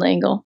Madeleine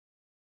L'Engle.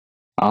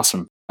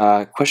 Awesome.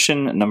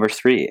 Question number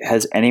 3.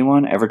 Has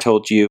anyone ever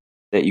told you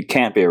that you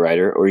can't be a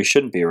writer or you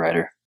shouldn't be a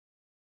writer?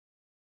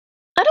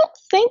 I don't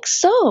think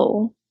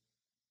so.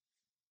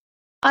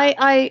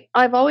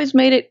 I've always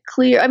made it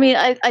clear. I mean,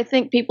 I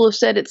think people have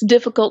said it's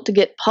difficult to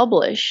get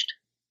published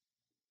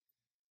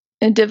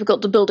and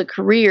difficult to build a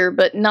career,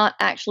 but not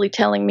actually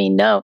telling me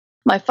no.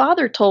 My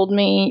father told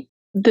me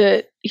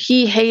that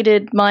he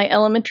hated my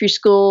elementary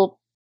school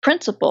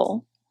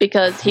principal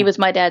because he was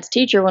my dad's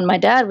teacher when my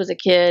dad was a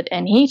kid,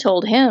 and he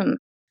told him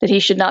that he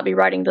should not be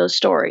writing those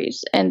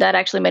stories, and that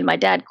actually made my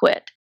dad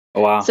quit.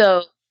 Oh, wow.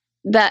 So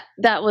that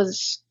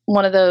was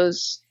one of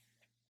those.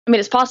 I mean,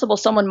 it's possible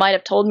someone might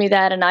have told me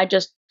that, and I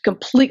just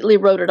completely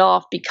wrote it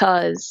off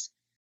because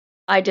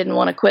I didn't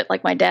want to quit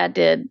like my dad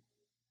did.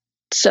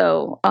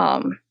 So, but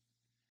no,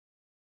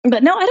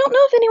 I don't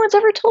know if anyone's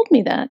ever told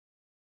me that.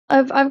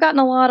 I've gotten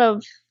a lot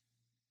of,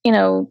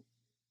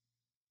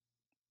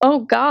 oh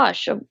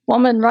gosh, a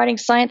woman writing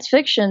science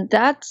fiction,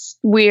 that's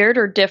weird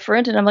or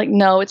different. And I'm like,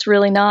 no, it's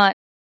really not.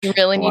 You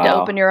really need to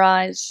open your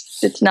eyes.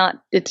 It's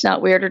not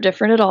weird or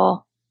different at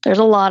all. There's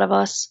a lot of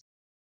us.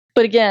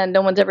 But again,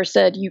 no one's ever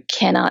said you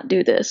cannot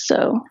do this.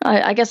 So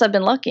I guess I've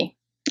been lucky.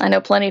 I know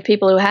plenty of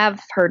people who have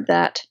heard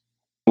that.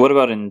 What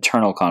about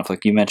internal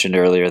conflict? You mentioned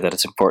earlier that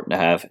it's important to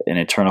have an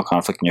internal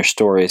conflict in your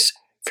stories.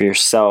 For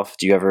yourself,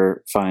 do you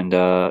ever find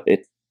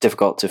it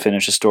difficult to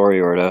finish a story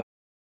or to,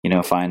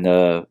 find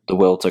the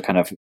will to kind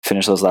of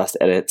finish those last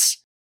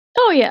edits?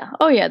 Oh yeah.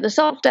 The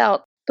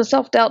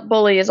self-doubt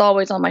bully is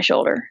always on my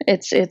shoulder.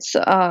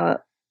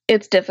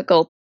 It's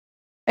difficult.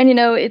 And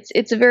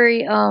it's a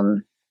very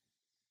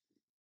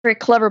very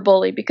clever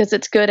bully because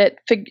it's good at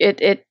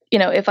it.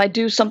 If I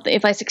do something,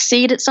 if I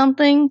succeed at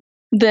something,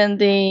 then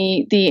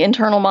the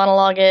internal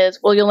monologue is,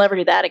 well, you'll never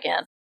do that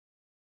again.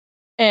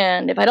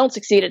 And if I don't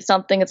succeed at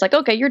something, it's like,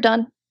 okay, you're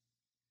done.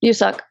 You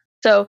suck.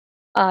 So,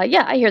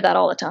 I hear that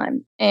all the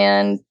time.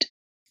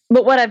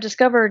 But what I've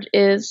discovered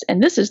is,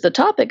 and this is the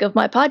topic of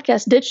my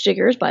podcast, Ditch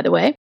Diggers, by the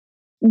way,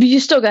 you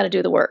still got to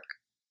do the work.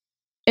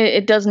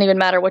 It doesn't even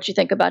matter what you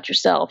think about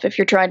yourself. If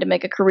you're trying to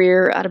make a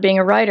career out of being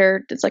a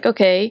writer, it's like,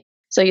 okay,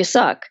 so you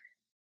suck.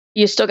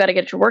 You still got to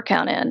get your work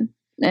count in.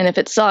 And if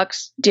it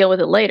sucks, deal with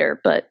it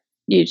later, but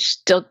you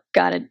still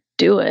got to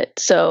do it.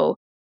 So,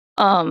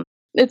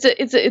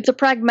 it's a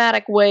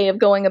pragmatic way of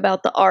going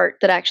about the art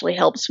that actually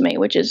helps me,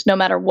 which is no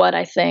matter what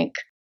I think,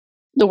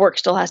 the work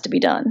still has to be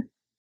done.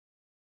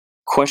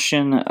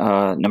 Question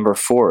number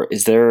 4.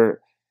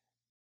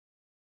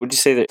 Would you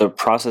say that the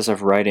process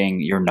of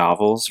writing your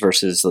novels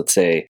versus, let's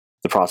say,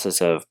 the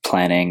process of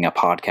planning a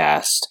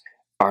podcast,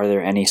 are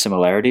there any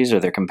similarities? Are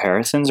there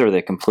comparisons, or are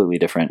they completely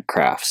different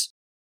crafts?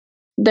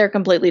 They're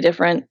completely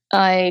different.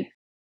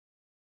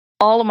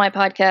 All of my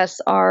podcasts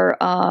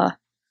are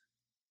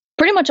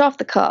pretty much off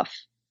the cuff.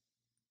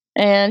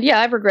 And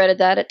I've regretted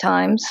that at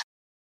times.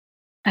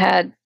 I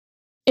had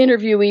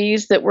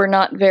interviewees that were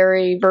not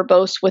very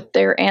verbose with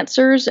their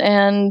answers,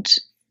 and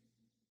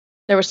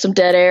there was some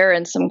dead air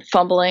and some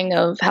fumbling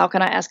of how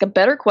can I ask a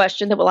better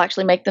question that will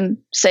actually make them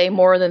say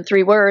more than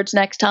 3 words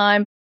next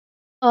time.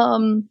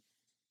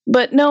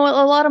 But no,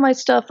 a lot of my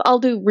stuff, I'll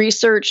do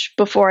research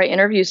before I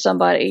interview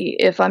somebody.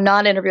 If I'm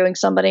not interviewing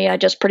somebody, I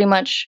just pretty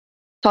much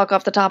talk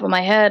off the top of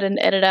my head and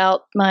edit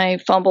out my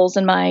fumbles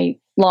and my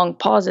long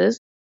pauses.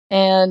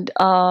 And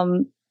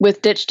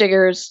with Ditch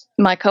Diggers,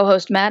 my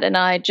co-host Matt and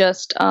I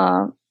just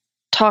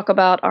talk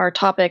about our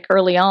topic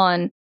early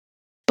on,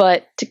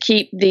 but to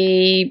keep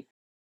the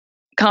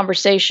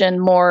conversation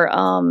more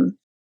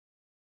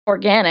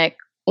organic,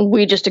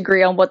 we just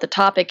agree on what the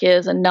topic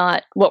is and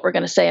not what we're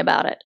going to say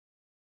about it.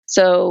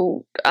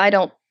 So I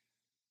don't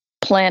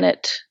plan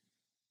it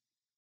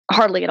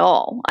hardly at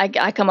all.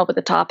 I come up with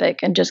a topic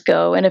and just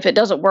go, and if it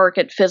doesn't work,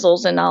 it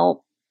fizzles, and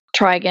I'll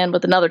try again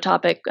with another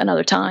topic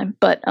another time.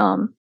 But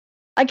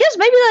I guess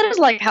maybe that is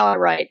like how I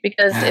write,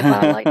 because if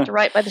I like to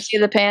write by the seat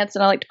of the pants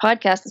and I like to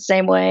podcast the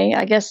same way,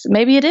 I guess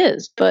maybe it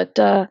is. But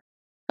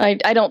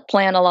I don't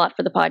plan a lot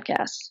for the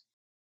podcast.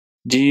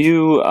 Do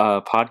you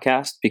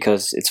podcast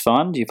because it's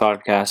fun? Do you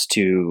podcast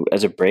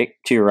as a break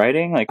to your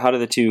writing? Like, how do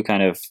the two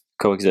kind of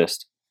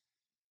coexist?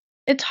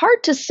 It's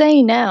hard to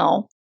say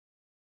now.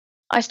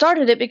 I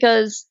started it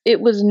because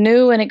it was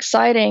new and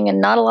exciting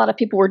and not a lot of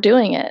people were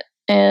doing it.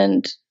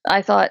 And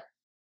I thought,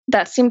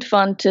 that seemed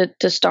fun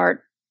to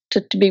start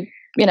to be,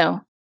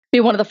 be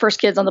one of the first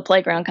kids on the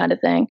playground kind of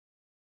thing.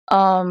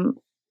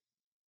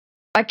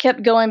 I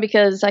kept going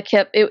because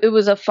it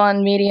was a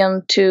fun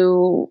medium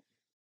to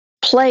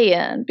play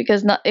in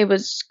because it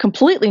was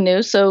completely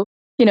new. So,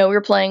 we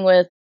were playing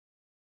with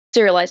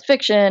serialized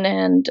fiction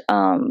and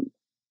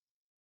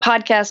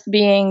podcast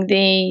being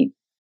the,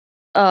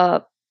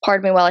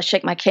 pardon me while I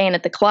shake my cane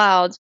at the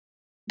clouds.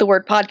 The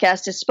word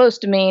podcast is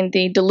supposed to mean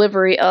the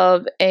delivery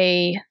of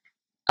a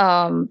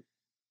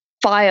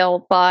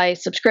file by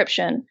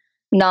subscription,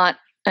 not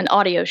an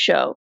audio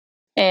show.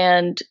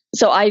 And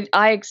so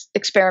I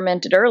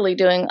experimented early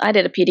I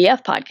did a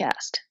PDF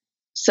podcast.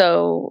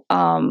 So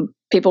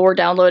people were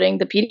downloading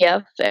the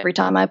PDF every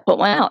time I put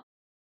one out.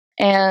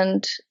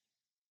 And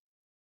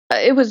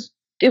it was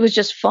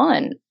just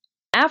fun.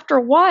 After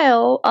a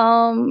while,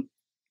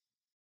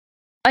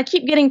 I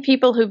keep getting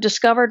people who've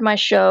discovered my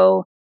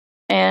show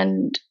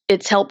and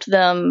it's helped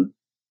them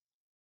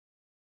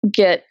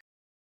get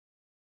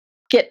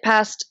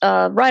past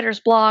writer's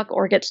block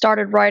or get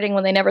started writing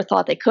when they never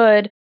thought they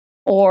could.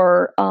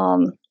 Or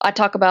I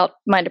talk about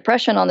my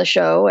depression on the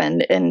show,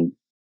 and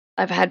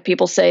I've had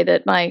people say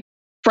that my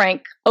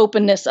frank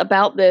openness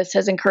about this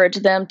has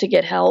encouraged them to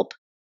get help.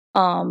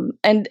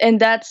 And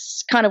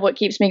that's kind of what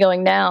keeps me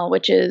going now,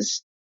 which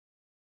is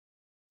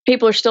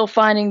people are still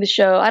finding the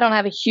show. I don't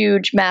have a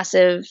huge,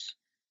 massive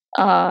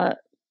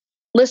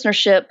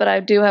listenership, but I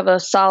do have a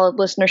solid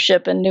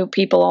listenership and new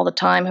people all the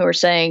time who are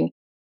saying,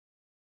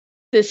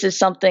 this is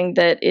something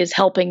that is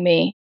helping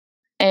me.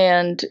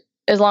 And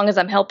as long as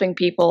I'm helping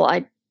people,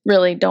 I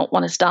really don't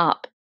want to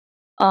stop.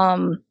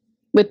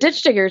 With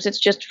Ditch Diggers, it's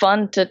just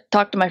fun to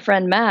talk to my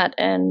friend Matt,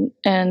 and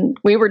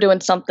we were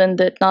doing something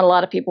that not a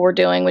lot of people were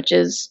doing, which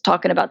is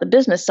talking about the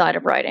business side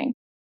of writing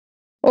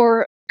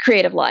or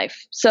creative life.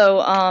 So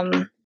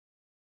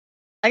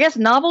I guess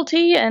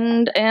novelty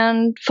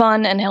and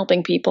fun and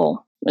helping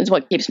people is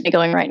what keeps me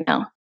going right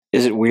now.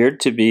 Is it weird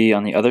to be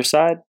on the other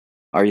side?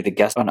 Are you the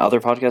guest on other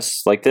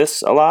podcasts like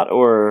this a lot,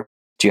 or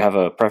do you have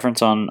a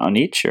preference on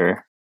each?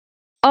 Or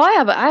I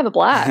have a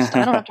blast.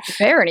 I don't have to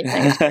prepare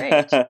anything. It's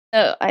great.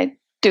 I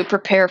do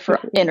prepare for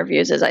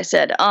interviews, as I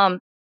said.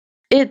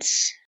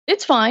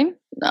 It's fine.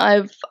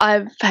 I've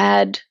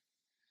had,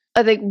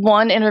 I think,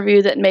 one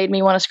interview that made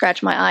me want to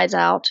scratch my eyes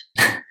out.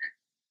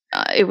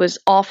 It was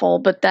awful,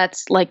 but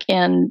that's like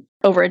in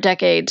over a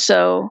decade.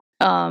 So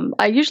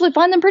I usually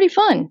find them pretty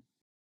fun.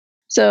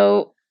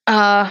 So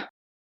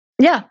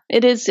yeah,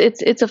 it is.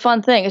 It's a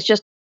fun thing. It's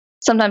just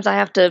sometimes I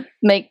have to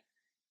make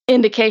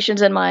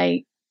indications in my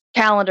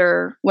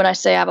calendar when I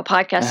say I have a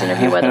podcast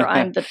interview, whether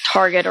I'm the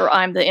target or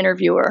I'm the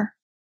interviewer.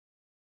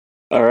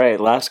 All right,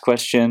 last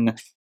question.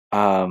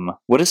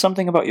 What is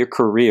something about your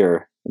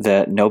career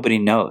that nobody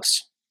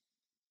knows?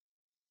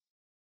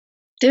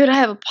 Dude, I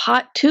have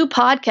two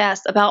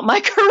podcasts about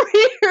my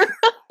career.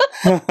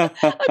 I'm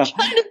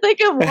trying to think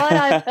of what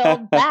I've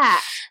held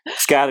back.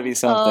 It's got to be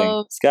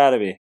something. It's got to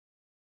be.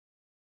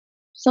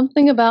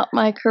 Something about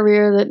my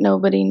career that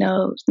nobody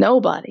knows.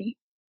 Nobody.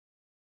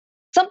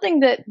 Something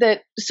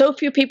that so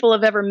few people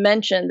have ever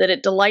mentioned that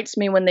it delights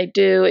me when they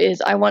do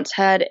is I once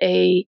had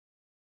a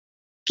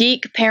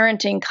geek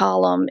parenting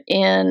column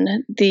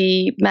in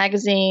the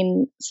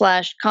magazine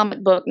 /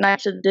 comic book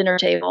Knights of the Dinner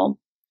Table.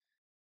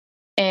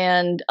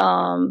 And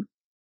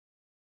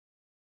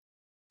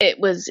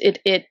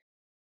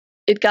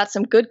it got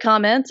some good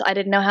comments. I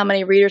didn't know how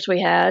many readers we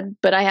had,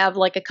 but I have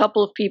like a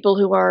couple of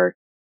people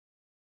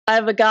I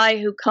have a guy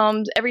who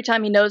comes every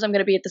time he knows I'm going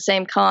to be at the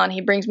same con.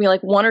 He brings me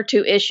like 1 or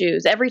 2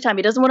 issues every time.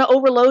 He doesn't want to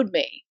overload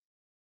me,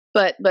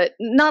 but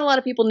not a lot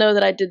of people know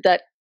that I did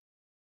that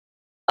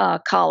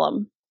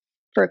column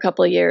for a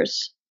couple of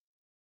years.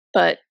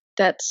 But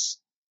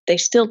they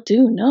still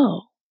do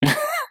know.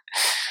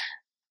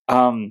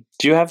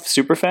 Do you have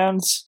super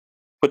fans?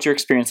 What's your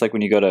experience like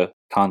when you go to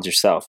cons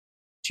yourself?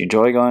 Do you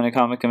enjoy going to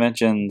comic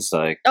conventions?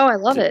 Like, oh, I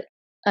love it.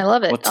 I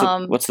love it.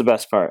 What's the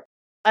best part?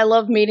 I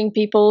love meeting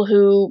people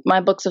who my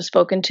books have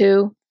spoken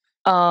to.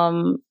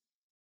 I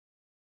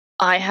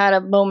had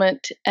a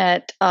moment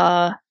at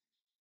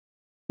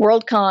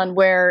Worldcon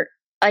where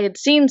I had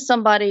seen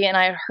somebody and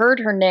I had heard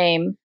her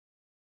name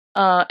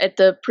at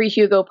the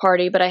pre-Hugo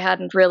party, but I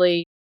hadn't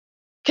really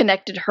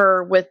connected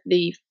her with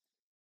the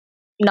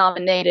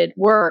nominated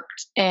work.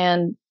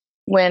 And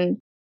when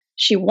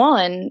she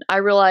won, I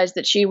realized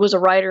that she was a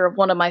writer of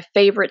one of my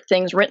favorite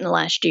things written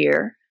last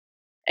year.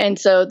 And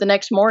so the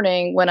next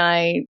morning when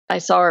I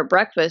saw her at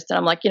breakfast, and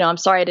I'm like, I'm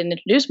sorry I didn't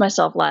introduce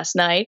myself last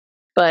night,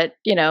 but,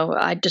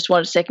 I just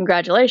wanted to say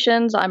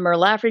congratulations. I'm Mur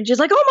Lafferty. She's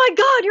like, oh my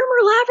God, you're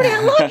Mur Lafferty. I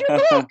love your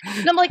book.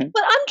 And I'm like,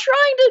 but I'm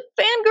trying to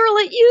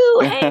fangirl at you.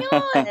 Hang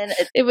on. And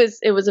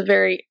it was a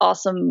very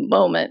awesome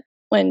moment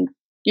when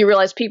you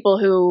realize people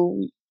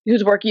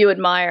whose work you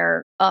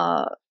admire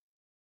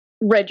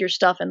read your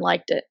stuff and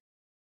liked it.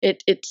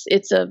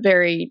 It's a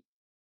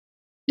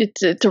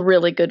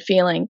really good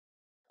feeling.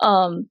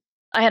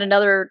 I had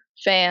another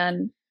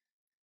fan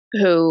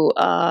who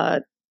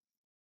was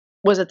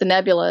at the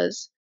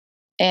Nebulas,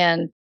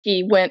 and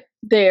he went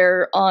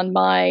there on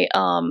my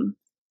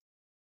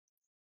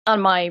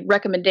on my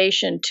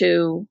recommendation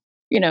to,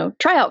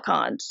 try out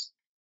cons.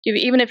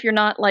 Even if you're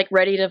not like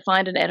ready to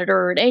find an editor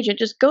or an agent,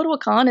 just go to a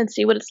con and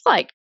see what it's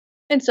like.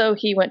 And so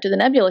he went to the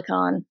Nebula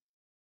Con.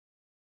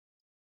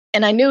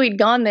 And I knew he'd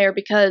gone there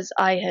because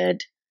I had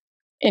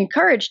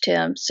encouraged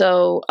him.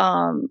 So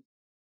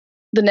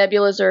the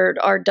Nebulas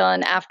are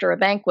done after a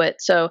banquet.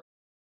 So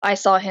I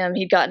saw him,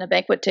 he'd gotten a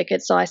banquet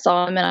ticket. So I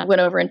saw him and I went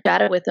over and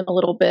chatted with him a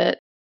little bit.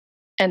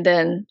 And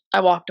then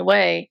I walked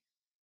away.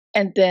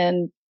 And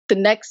then the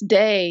next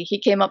day he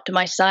came up to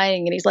my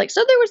signing and he's like,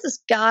 so there was this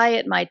guy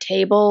at my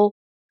table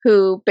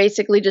who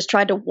basically just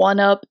tried to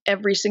one-up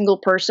every single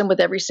person with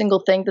every single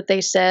thing that they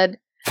said.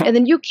 And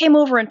then you came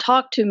over and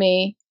talked to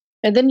me,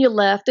 and then you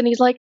left. And he's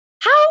like,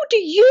 how do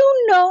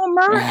you know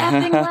Mur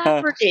effing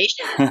Lafferty?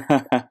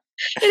 And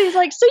he's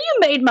like, so you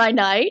made my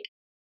night.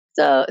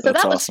 So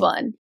that was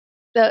fun.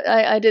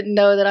 I didn't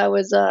know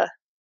that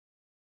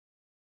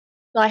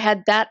I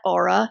had that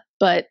aura,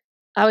 but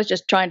I was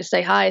just trying to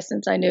say hi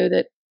since I knew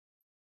that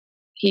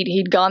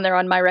he'd gone there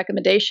on my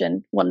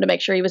recommendation. Wanted to make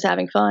sure he was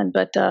having fun,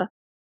 but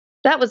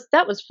that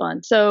was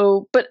fun.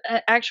 So, but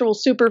actual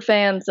super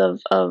fans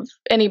of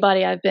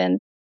anybody I've been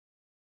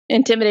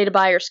intimidated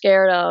by or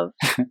scared of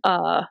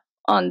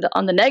on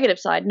the negative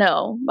side,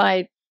 no.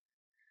 My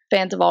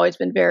fans have always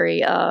been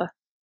very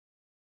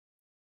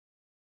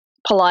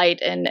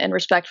polite and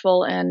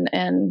respectful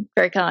and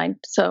very kind.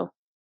 So,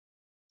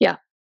 yeah.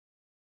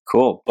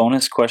 Cool.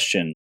 Bonus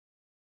question.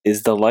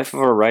 Is the life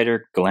of a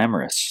writer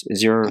glamorous?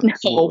 Is your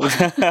No.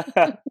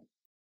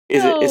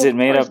 Is it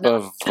made up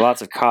of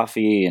lots of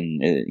coffee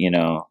and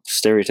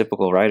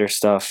stereotypical writer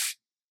stuff?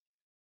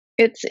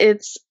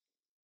 It's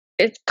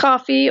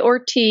coffee or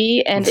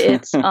tea, and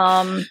it's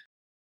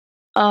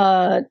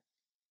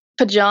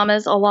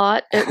pajamas a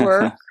lot at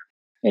work.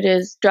 It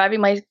is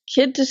driving my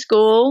kid to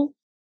school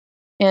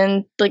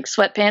in like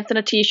sweatpants and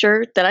a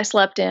t-shirt that I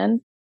slept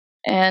in,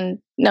 and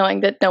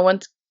knowing that no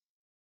one's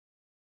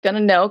gonna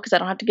know because I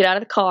don't have to get out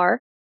of the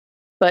car.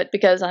 But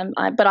because I'm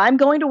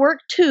going to work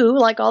too,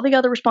 like all the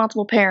other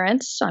responsible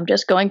parents. I'm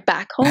just going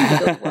back home to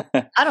go to work.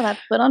 I don't have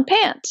to put on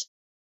pants.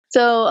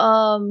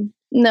 So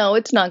no,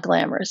 it's not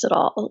glamorous at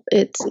all.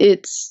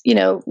 It's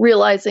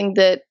realizing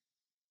that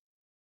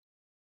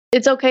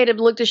it's okay to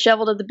look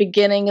disheveled at the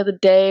beginning of the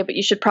day, but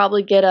you should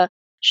probably get a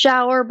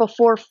shower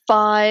before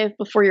 5,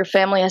 before your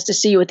family has to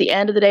see you at the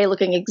end of the day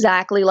looking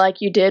exactly like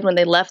you did when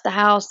they left the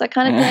house, that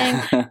kind of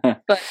thing.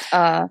 But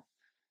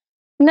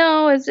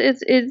no,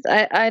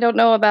 I don't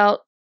know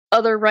about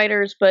other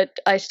writers, but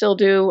I still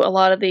do a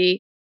lot of the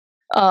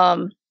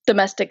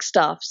domestic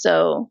stuff.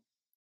 So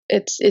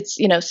it's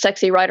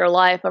sexy writer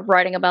life of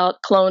writing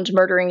about clones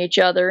murdering each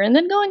other and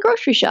then going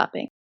grocery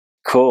shopping.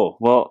 Cool.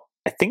 Well,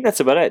 I think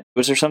that's about it.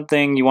 Was there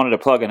something you wanted to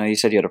plug? I know you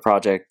said you had a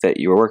project that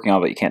you were working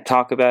on, but you can't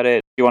talk about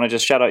it. You want to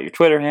just shout out your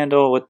Twitter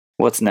handle?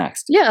 What's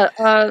next? Yeah.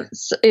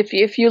 So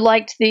if you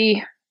liked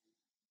the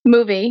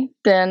movie,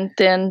 then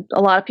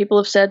a lot of people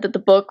have said that the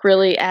book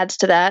really adds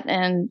to that,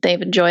 and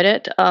they've enjoyed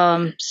it.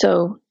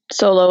 So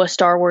Solo, a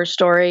Star Wars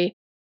story.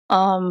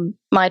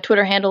 My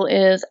Twitter handle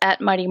is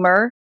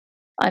 @MightyMur.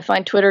 I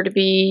find Twitter to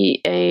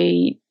be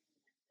a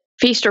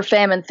feast or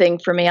famine thing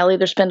for me. I'll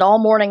either spend all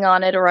morning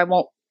on it or I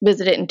won't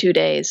visit it in 2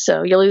 days.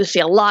 So you'll either see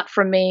a lot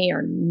from me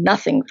or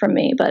nothing from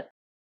me. But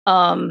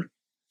and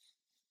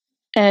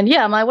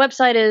yeah, my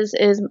website is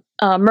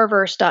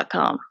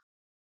murverse.com.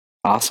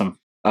 Awesome.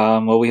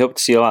 Well, we hope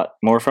to see a lot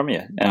more from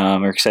you.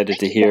 We're excited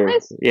to hear.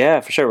 Yeah,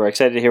 for sure. We're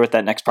excited to hear what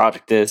that next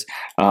project is.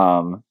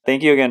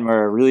 Thank you again,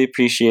 Mur. Really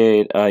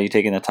appreciate you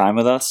taking the time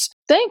with us.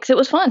 Thanks. It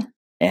was fun.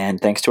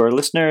 And thanks to our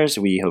listeners.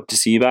 We hope to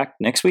see you back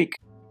next week.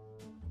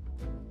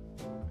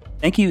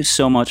 Thank you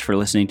so much for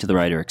listening to The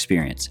Writer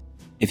Experience.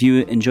 If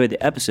you enjoyed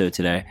the episode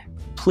today,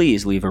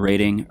 please leave a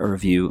rating, a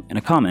review, and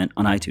a comment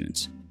on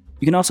iTunes.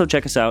 You can also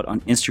check us out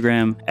on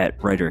Instagram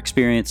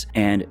 @WriterExperience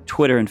and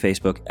Twitter and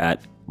Facebook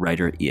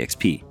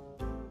 @WriterEXP.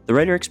 The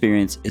Writer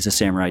Experience is a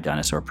Samurai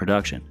Dinosaur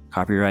production.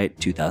 Copyright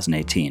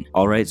 2018.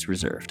 All rights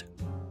reserved.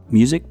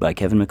 Music by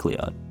Kevin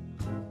MacLeod.